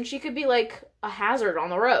problems, and she could be, like, a hazard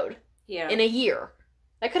on the road. Yeah. In a year.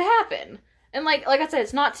 That could happen. And, like I said,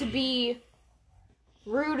 it's not to be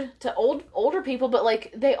rude to older people, but,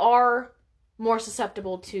 like, they are more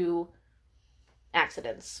susceptible to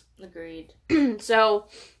accidents. Agreed. So,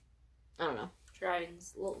 I don't know.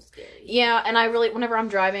 Driving's a little scary. Yeah, and whenever I'm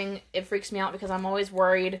driving, it freaks me out because I'm always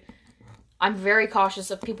worried. I'm very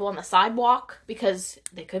cautious of people on the sidewalk because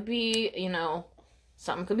they could be, you know...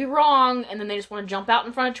 Something could be wrong, and then they just want to jump out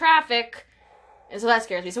in front of traffic. And so that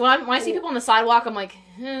scares me. So when I see people on the sidewalk, I'm like,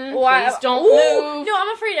 please don't move. No,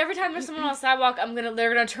 I'm afraid every time there's someone on the sidewalk,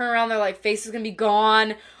 they're gonna turn around, their like face is gonna be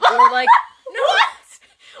gone. Or like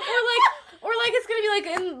Or like it's gonna be like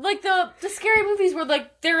in like the scary movies where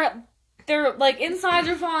like their like insides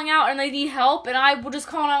are falling out and they need help, and I will just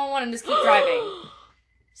call 911 and just keep driving.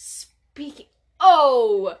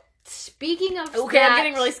 Speaking of okay, I'm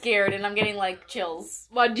getting really scared and I'm getting like chills.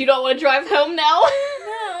 What, do you not want to drive home now? No,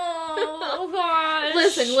 oh gosh.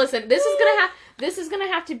 Listen. This is gonna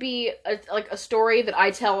have to be a story that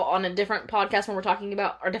I tell on a different podcast when we're talking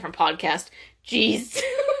about our different podcast. Jeez,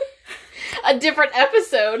 a different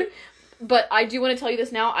episode. But I do want to tell you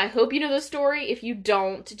this now. I hope you know this story. If you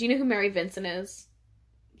don't, do you know who Mary Vincent is?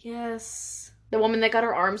 Yes. The woman that got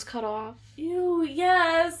her arms cut off. Ew,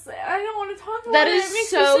 yes. I don't want to talk about that. It Is it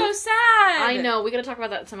makes me so sad. I know. We gotta talk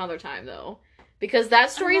about that some other time, though. Because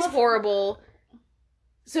that story is horrible.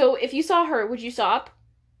 So, if you saw her, would you stop?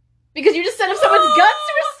 Because you just said if someone's guts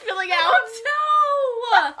were spilling out.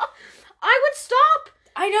 No! I would stop.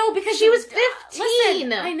 I know, because she was 15.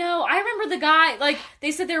 Listen, I know. I remember the guy, like,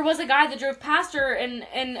 they said there was a guy that drove past her, and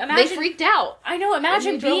imagine... They freaked out. I know,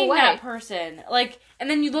 imagine being that person. Like, and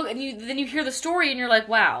then you look, and then you hear the story, and you're like,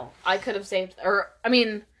 wow. I could have saved,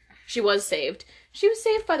 she was saved. She was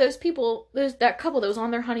saved by those people, that couple that was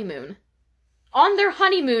on their honeymoon. On their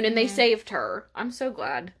honeymoon, and they saved her. I'm so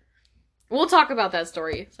glad. We'll talk about that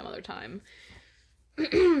story some other time.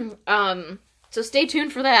 So stay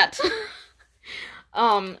tuned for that.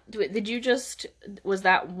 Did you just... Was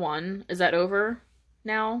that one? Is that over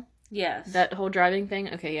now? Yes. That whole driving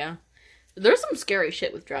thing? Okay, yeah. There's some scary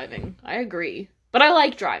shit with driving. I agree. But I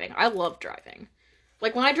like driving. I love driving.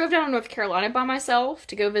 Like, when I drove down to North Carolina by myself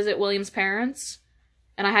to go visit William's parents,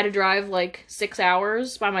 and I had to drive, 6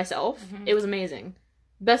 hours by myself, it was amazing.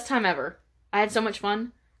 Best time ever. I had so much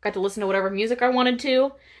fun. Got to listen to whatever music I wanted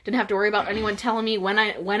to. Didn't have to worry about anyone telling me when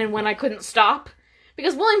I couldn't stop.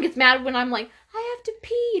 Because William gets mad when I'm like, I have to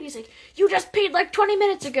pee. And he's like, you just peed 20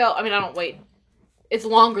 minutes ago. I mean, I don't wait. It's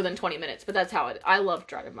longer than 20 minutes, but that's how I love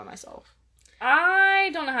driving by myself. I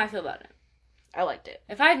don't know how I feel about it. I liked it.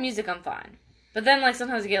 If I had music, I'm fine. But then,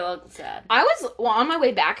 sometimes I get a little sad. I was, on my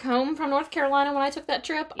way back home from North Carolina when I took that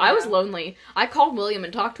trip, I was lonely. I called William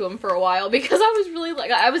and talked to him for a while because I was really,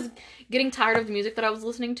 I was getting tired of the music that I was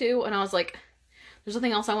listening to, and I was like, there's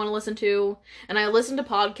nothing else I want to listen to. And I listened to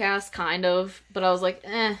podcasts, kind of, but I was like,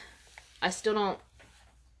 I still don't,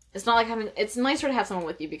 it's not like it's nicer to have someone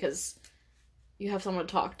with you because you have someone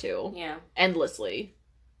to talk to. Yeah. Endlessly.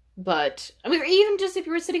 But, even just if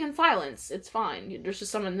you were sitting in silence, it's fine. There's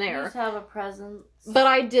just someone there. You just have a presence. But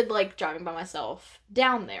I did like driving by myself.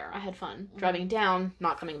 Down there, I had fun. Driving down,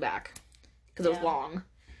 not coming back. Because it was long.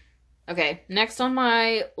 Okay, next on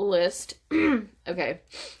my list. Okay.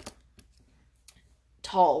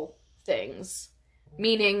 Tall things.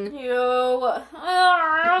 Meaning...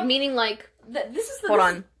 Meaning this is the... Hold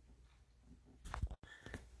on.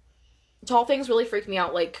 Tall things really freak me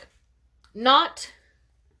out. Not...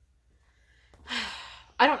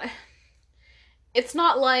 It's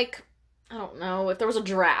not I don't know, if there was a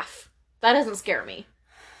giraffe. That doesn't scare me.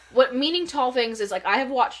 what meaning tall things is, like, I have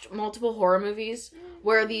watched multiple horror movies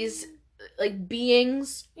where these, like,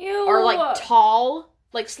 beings Ew. are, like, tall,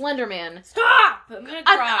 like Slender Man. Stop! I'm gonna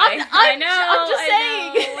cry. I'm just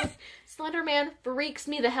saying. Slender Man freaks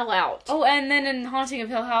me the hell out. Oh, and then in Haunting of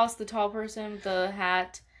Hill House, the tall person with the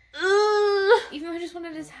hat. Even though I just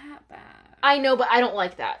wanted his hat back. I know, but I don't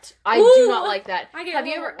like that. I do not like that. Have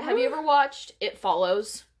you ever watched It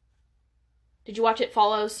Follows? Did you watch It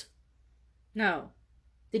Follows? No.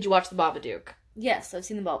 Did you watch The Babadook? Yes, I've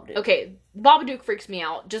seen The Babadook. Okay, Babadook freaks me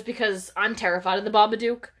out just because I'm terrified of The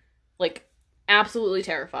Babadook. Like, absolutely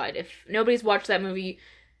terrified. If nobody's watched that movie,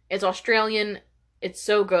 it's Australian. It's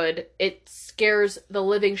so good. It scares the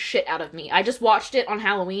living shit out of me. I just watched it on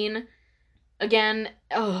Halloween again.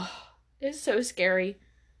 Oh, it's so scary.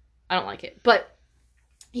 I don't like it. But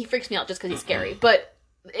he freaks me out just because he's scary. But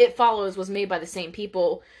It Follows was made by the same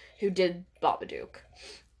people who did Babadook.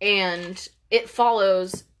 And It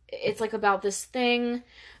Follows, it's like about this thing.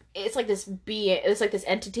 It's like this being, it's like this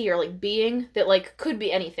entity or like being that like could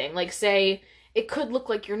be anything. Like, say, it could look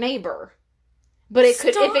like your neighbor. But it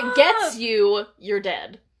could, if it gets you, you're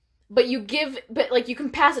dead. But you can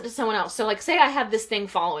pass it to someone else. So, like, say I have this thing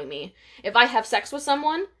following me. If I have sex with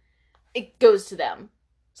someone, it goes to them.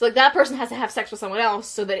 So, like, that person has to have sex with someone else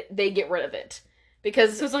so that they get rid of it.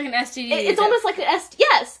 Because... So it's like an STD. It's almost like an STD.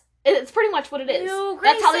 Yes! It's pretty much what it is. Ew, Grayson,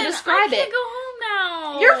 that's how they describe it. I can't go home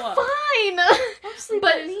now. You're fine! I'm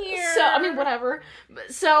sleeping in here. So, I mean, whatever.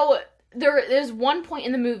 So... There's one point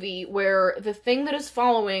in the movie where the thing that is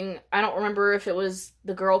following, I don't remember if it was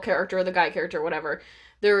the girl character or the guy character or whatever,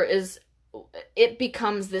 it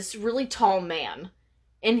becomes this really tall man.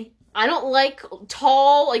 And I don't like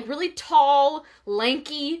really tall,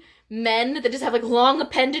 lanky men that just have like long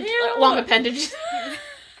appendages,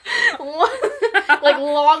 like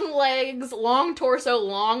long legs, long torso,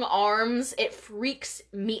 long arms. It freaks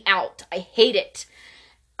me out. I hate it.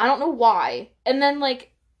 I don't know why. And then like,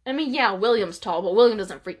 I mean, yeah, William's tall, but William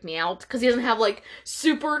doesn't freak me out, because he doesn't have, like,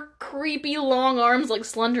 super creepy long arms like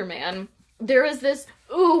Slender Man. There is this,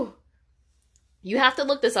 you have to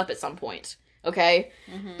look this up at some point, okay?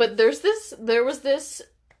 Mm-hmm. But there was this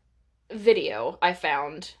video I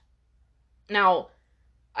found. Now,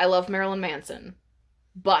 I love Marilyn Manson,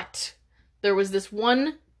 but there was this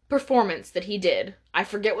one performance that he did. I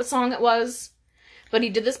forget what song it was, but he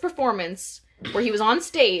did this performance where he was on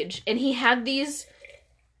stage, and he had these...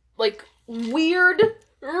 like, weird,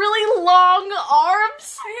 really long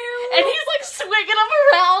arms, and he's, like, swinging them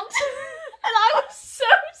around, and I was so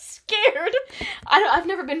scared. I've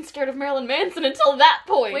never been scared of Marilyn Manson until that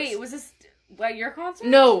point. Wait, was this at your concert?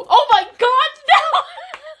 No. Oh my god, no!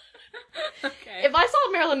 Okay. If I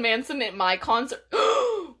saw Marilyn Manson at my concert...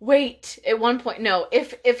 Wait, at one point, no.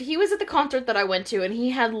 If he was at the concert that I went to, and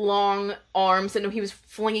he had long arms, and he was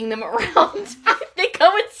flinging them around, I think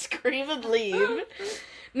I would scream and leave.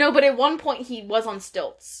 No, but at one point he was on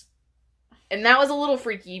stilts. And that was a little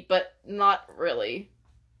freaky, but not really.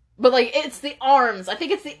 But, like, it's the arms. I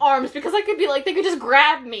think it's the arms, because I could be like, they could just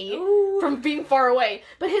grab me from being far away.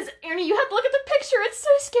 But Ernie, you have to look at the picture. It's so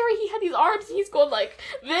scary. He had these arms, and he's going like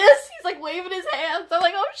this. He's, like, waving his hands. I'm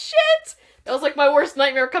like, oh, shit! That was, like, my worst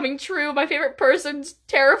nightmare coming true. My favorite person's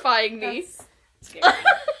terrifying me. That's scary.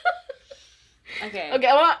 Okay,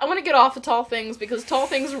 I want to get off of tall things, because tall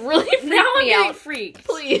things really freak me out. Now I'm getting freaked.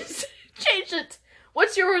 Please, change it.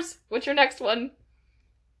 What's yours? What's your next one?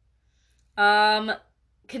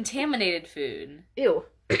 Contaminated food. Ew.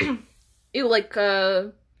 Ew, like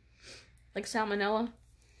salmonella?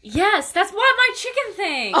 Yes, that's why my chicken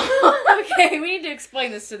thing! Okay, we need to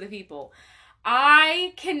explain this to the people.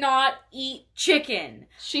 I cannot eat chicken.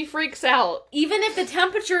 She freaks out. Even if the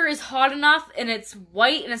temperature is hot enough and it's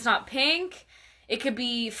white and it's not pink... It could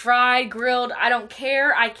be fried, grilled, I don't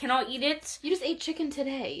care. I cannot eat it. You just ate chicken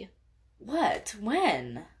today. What?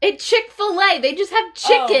 When? At Chick-fil-A. They just have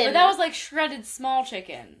chicken. Oh, but that was like shredded small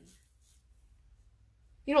chicken.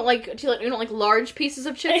 You don't like large pieces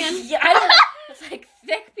of chicken? Yeah, I don't. It's like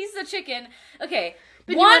thick pieces of chicken. Okay.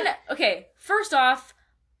 Okay, first off,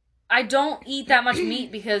 I don't eat that much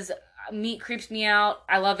meat because meat creeps me out.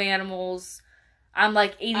 I love animals. I'm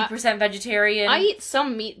like 80% vegetarian. I eat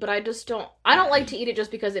some meat, but I don't like to eat it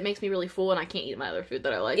just because it makes me really full and I can't eat my other food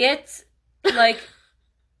that I like. It's, like,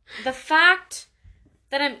 the fact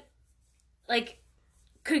that I'm, like,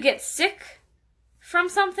 could get sick from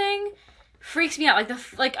something freaks me out.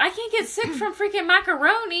 Like, I can't get sick from freaking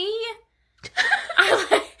macaroni.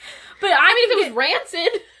 But I mean, if it was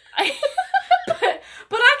rancid.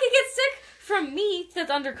 But I could get sick from meat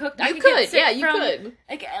that's undercooked. You could.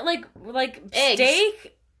 Like eggs.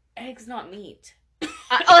 Steak. Eggs, not meat. Oh,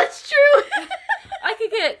 that's true. I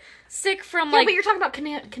could get sick from Yeah, like. but you're talking about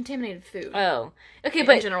contaminated food. Oh, okay, in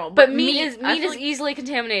but general, but meat is like, easily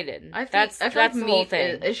contaminated. I feel That's like the whole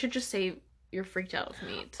thing. It should just say you're freaked out with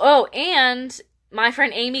meat. Oh, and my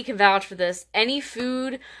friend Amy can vouch for this. Any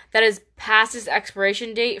food that is past its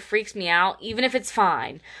expiration date freaks me out, even if it's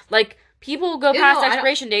fine. Like, people go past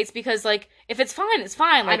expiration dates because, like, if it's fine, it's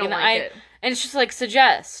fine. Like, I don't like it. And it's just, like,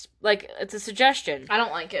 it's a suggestion. I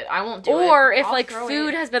don't like it. I won't do it. Or if, like,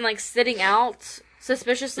 food has been, like, sitting out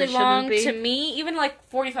suspiciously long, to me, even, like,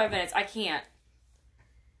 45 minutes, I can't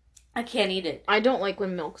eat it. I don't like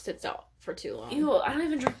when milk sits out for too long. Ew, I don't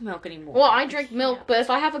even drink milk anymore. Well, I drink milk, but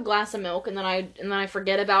if I have a glass of milk and then I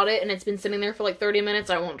forget about it and it's been sitting there for like 30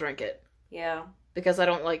 minutes, I won't drink it. Yeah. Because I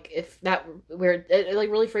don't like it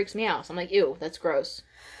like really freaks me out. So I'm like, ew, that's gross.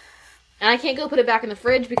 And I can't go put it back in the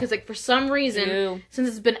fridge because like for some reason, since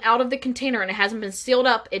it's been out of the container and it hasn't been sealed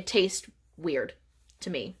up, it tastes weird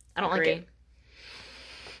to me. I don't like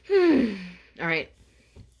it. All right.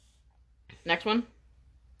 Next one.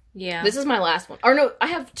 Yeah. This is my last one. Or no, I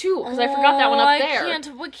have two, because I forgot that one up there.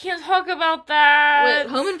 We can't talk about that. What,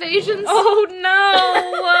 home invasions? Oh,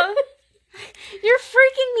 no. You're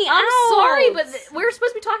freaking me out. I'm sorry, but we're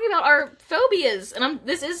supposed to be talking about our phobias, and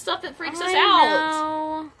this is stuff that freaks us out.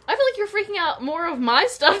 Know. I feel like you're freaking out more of my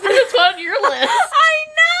stuff than it's on your list. I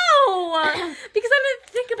know! Because I didn't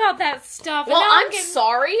think about that stuff. Well, I'm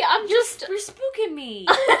sorry. You're spooking me.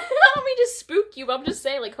 I don't mean to spook you, but I'm just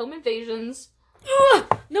saying, like, home invasions.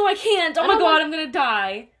 No, I can't. Oh my god, I'm gonna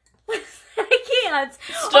die. I can't.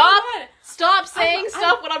 Stop saying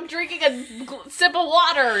stuff when I'm drinking a sip of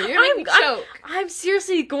water. You're gonna make me choke. I'm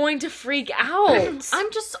seriously going to freak out.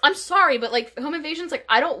 I'm sorry, but like home invasions, like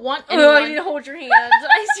I don't want anyone. I need to hold your hand.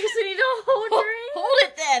 I seriously need to hold your hand. Hold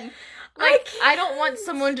it then. Like I don't want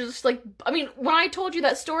someone to just like. I mean, when I told you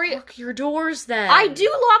that story, lock your doors. Then I do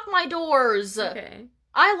lock my doors. Okay.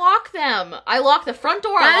 I lock them. I lock the front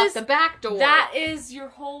door. I lock the back door. That is your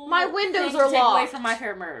whole. My windows thing are to take locked. away from My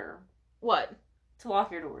Favorite Murder. What? To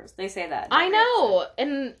lock your doors. They say that. I know,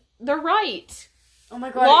 and they're right. Oh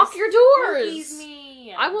my god! Lock your doors. Please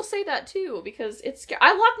me. I will say that too because it's scary.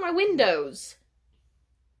 I lock my windows.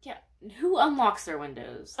 Yeah. Who unlocks their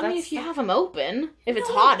windows? I mean, if you have them open, if it's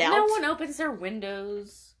hot out. No one opens their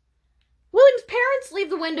windows. William's parents leave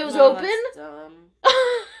the windows open. That's dumb.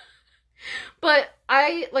 But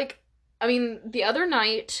the other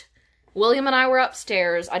night, William and I were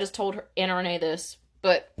upstairs. I just told Annarenee this,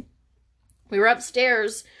 but we were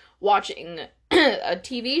upstairs watching a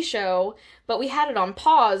TV show, but we had it on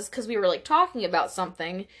pause because we were, like, talking about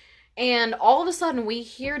something, and all of a sudden we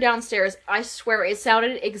hear downstairs, I swear, it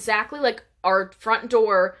sounded exactly like our front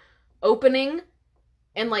door opening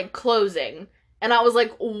and, like, closing. And I was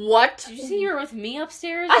like, what? Did you say you were with me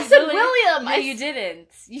upstairs? I said William! No, you didn't.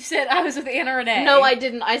 You said I was with Annarenee. No, I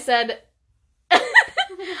didn't. I said...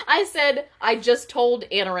 I just told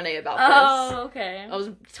Annarenee about this. Oh, okay. I was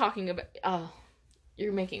talking about... Oh,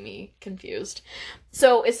 you're making me confused.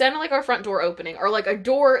 So, it sounded like our front door opening, or like a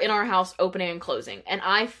door in our house opening and closing, and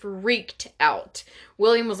I freaked out.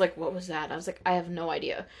 William was like, what was that? I was like, I have no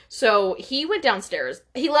idea. So, he went downstairs.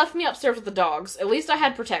 He left me upstairs with the dogs. At least I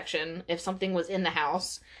had protection if something was in the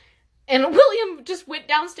house. And William just went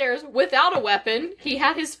downstairs without a weapon. He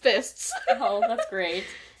had his fists. Oh, that's great.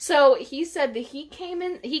 So, he said that he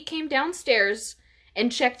came downstairs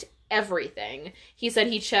and checked everything. He said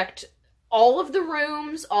he checked all of the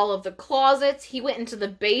rooms, all of the closets. He went into the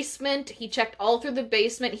basement. He checked all through the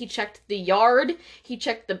basement. He checked the yard. He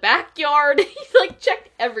checked the backyard. He, checked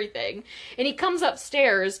everything. And he comes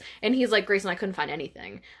upstairs, and he's like, Grayson, I couldn't find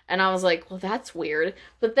anything. And I was like, well, that's weird.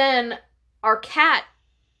 But then our cat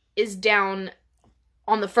is down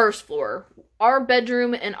on the first floor. Our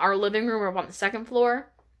bedroom and our living room are up on the second floor.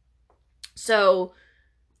 So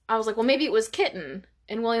I was like, well, maybe it was Kitten.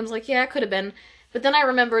 And William's like, yeah, it could have been. But then I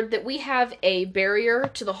remembered that we have a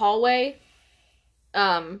barrier to the hallway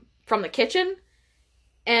from the kitchen.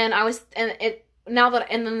 And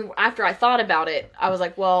then after I thought about it, I was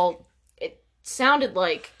like, well, it sounded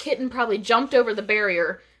like Kitten probably jumped over the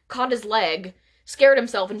barrier, caught his leg, scared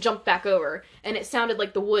himself, and jumped back over. And it sounded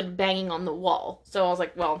like the wood banging on the wall. So I was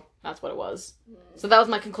like, well, that's what it was. So that was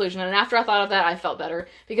my conclusion. And after I thought of that, I felt better.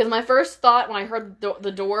 Because my first thought when I heard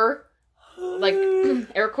the door, like,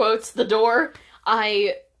 air quotes, the door,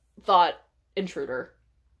 I thought intruder.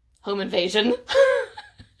 Home invasion.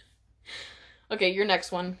 Okay, your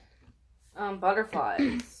next one.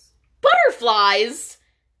 Butterflies. Butterflies?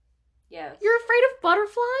 Yes. You're afraid of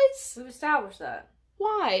butterflies? We've established that.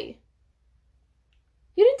 Why?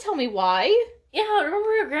 You didn't tell me why. Yeah,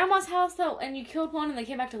 remember your grandma's house, though, and you killed one and they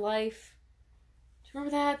came back to life? Do you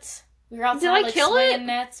remember that? We were outside, Did I like, kill swinging it?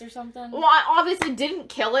 nets or something. Well, I obviously didn't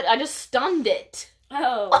kill it. I just stunned it.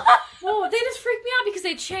 Oh. Well, they just freak me out because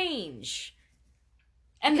they change.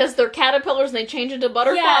 And because they're caterpillars and they change into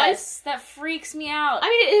butterflies? Yes, that freaks me out. I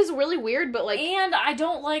mean, it is really weird, but, like... And I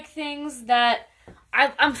don't like things that...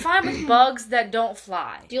 I'm fine with bugs that don't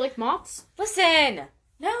fly. Do you like moths? Listen!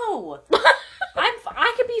 No!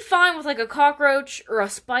 I could be fine with, like, a cockroach or a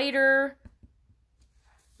spider...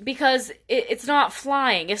 Because it's not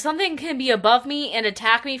flying. If something can be above me and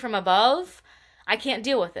attack me from above, I can't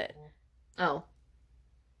deal with it. Oh.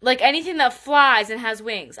 Like anything that flies and has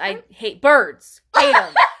wings. I hate birds. Hate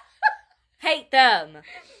them. Hate them.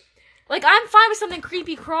 Like, I'm fine with something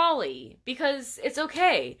creepy crawly because it's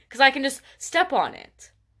okay. Because I can just step on it.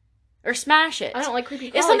 Or smash it. I don't like creepy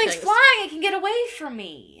crawly If something's things. flying, it can get away from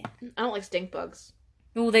me. I don't like stink bugs.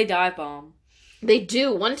 Oh, they dive bomb. They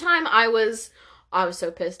do. One time I was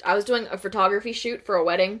so pissed. I was doing a photography shoot for a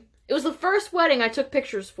wedding. It was the first wedding I took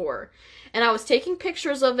pictures for. And I was taking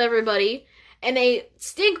pictures of everybody, and a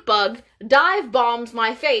stink bug dive bombs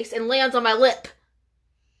my face and lands on my lip.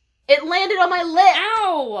 It landed on my lip.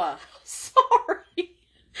 Ow! Sorry.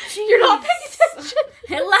 Jeez. You're not paying attention.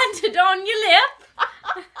 It landed on your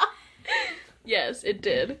lip. Yes, it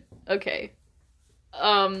did. Okay.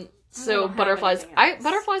 So have butterflies. anything else.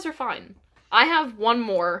 Butterflies are fine. I have one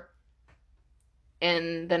more,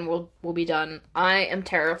 and then we'll be done. I am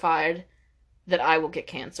terrified that I will get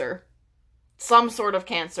cancer. Some sort of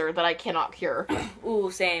cancer that I cannot cure.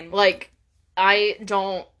 Ooh, same. Like, I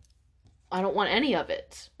don't want any of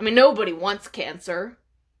it. I mean, nobody wants cancer.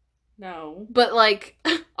 No. But, like,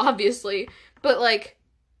 obviously. But, like,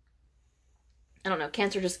 I don't know.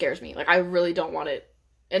 Cancer just scares me. Like, I really don't want it.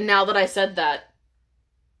 And now that I said that,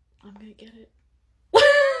 I'm gonna get it.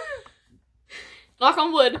 Knock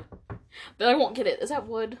on wood. But I won't get it. Is that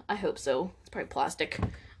wood? I hope so. It's probably plastic.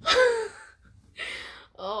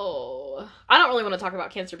 Oh. I don't really want to talk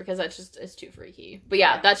about cancer because it's too freaky. But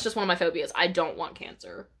yeah, that's just one of my phobias. I don't want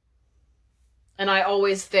cancer. And I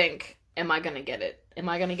always think, am I gonna get it? Am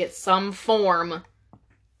I gonna get some form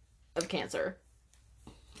of cancer?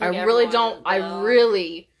 I really don't. I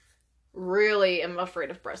really, really am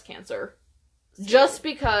afraid of breast cancer. Just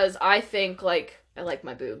because I think, like, I like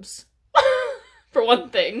my boobs. For one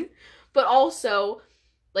thing. But also,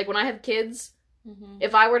 like, when I have kids,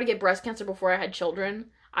 if I were to get breast cancer before I had children,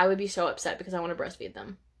 I would be so upset because I want to breastfeed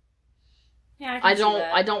them. Yeah, I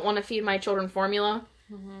don't want to feed my children formula.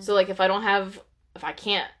 So, like, if I don't have my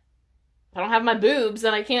boobs,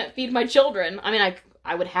 then I can't feed my children. I mean,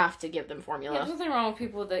 I would have to give them formula. Yeah, there's nothing wrong with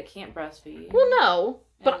people that can't breastfeed. Well, no.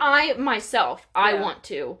 But I, myself, I want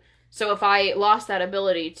to. So if I lost that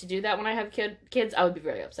ability to do that when I have kids, I would be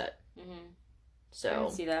very upset. So I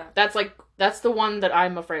can see that. That's the one that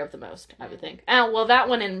I'm afraid of the most, I would think. And, well, that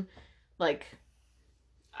one and, like,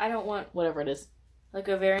 I don't want... whatever it is. Like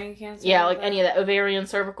ovarian cancer? Yeah, like any of that. Ovarian,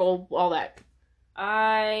 cervical, all that.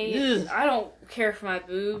 I don't care for my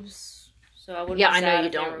boobs, so I wouldn't be Yeah, I sad know you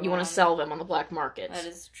if they don't. were You want gone. to sell them on the black market. That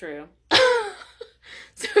is true.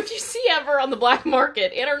 So if you see ever on the black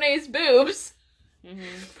market, Annarenee's boobs,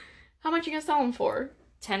 how much you gonna sell them for?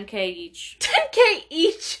 $10K each. $10K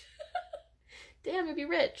each? Damn, you'd be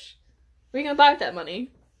rich. What are you gonna buy with that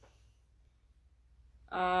money?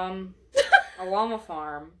 A llama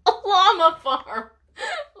farm. A llama farm!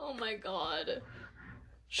 Oh my god.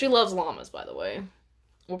 She loves llamas, by the way.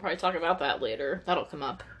 We'll probably talk about that later. That'll come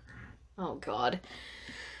up. Oh god.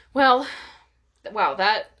 Well, wow,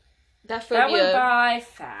 that phobia... That went by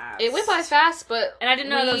fast. It went by fast, but... And I didn't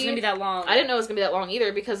know that was going to be that long. I didn't know it was going to be that long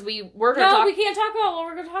either, because we were going to No, we can't talk about what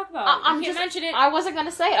we're going to talk about. We can't mention it. I wasn't going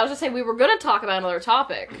to say it. I was just saying we were going to talk about another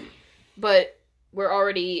topic, but we're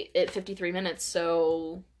already at 53 minutes,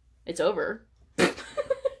 so it's over.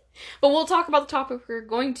 But we'll talk about the topic we're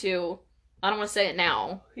going to. I don't want to say it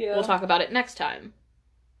now. Yeah. We'll talk about it next time.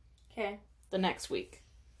 Okay. The next week.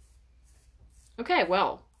 Okay,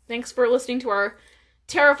 well, thanks for listening to our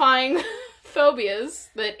terrifying phobias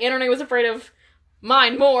that Annarenee was afraid of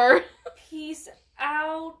mine more. Peace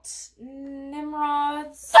out,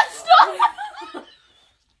 Nimrods. Stop!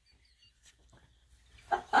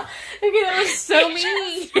 Okay, that was so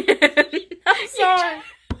mean. I'm sorry.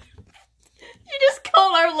 You just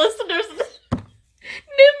called our listeners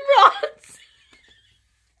Nimrods.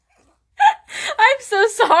 I'm so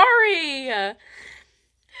sorry.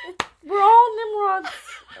 We're all Nimrods,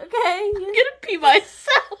 okay? I'm gonna pee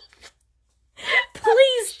myself.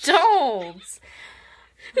 Please don't.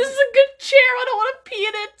 This is a good chair. I don't want to pee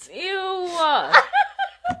in it. Ew.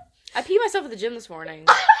 I peed myself at the gym this morning.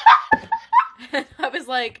 I was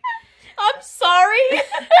like, I'm sorry.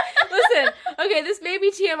 Listen, okay, this may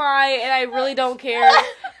be TMI, and I really don't care,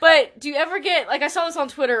 but do you ever get, like, I saw this on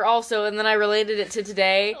Twitter also, and then I related it to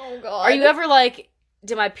today. Oh, God. Are you ever like,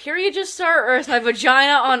 did my period just start, or is my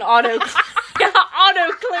vagina on auto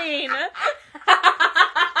clean? Because,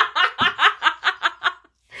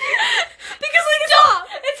 like, Stop!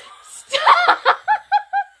 Stop!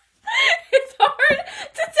 It's hard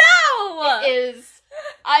to tell! It is.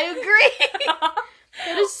 I agree.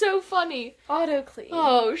 That is so funny. Auto clean.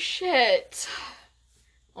 Oh, shit.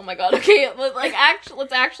 Oh my god, okay,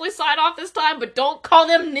 let's actually sign off this time, but don't call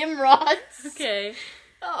them Nimrods. Okay.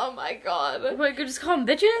 Oh my god. We could just call them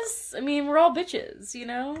bitches? I mean, we're all bitches, you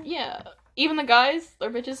know? Yeah. Even the guys, they're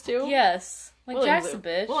bitches too? Yes. Like, William's Jack's a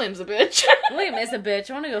bitch. William's a bitch. William is a bitch.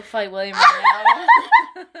 I want to go fight William right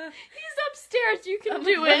now. He's upstairs, you can I'm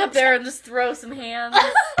do gonna run it. up there and just throw some hands.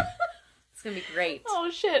 It's gonna be great. Oh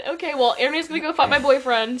shit. Okay, well, Annarene's gonna go fight my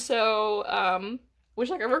boyfriend, so, wish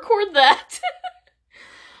I could record that.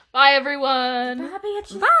 Bye, everyone. Bye,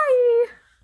 bitches. Bye.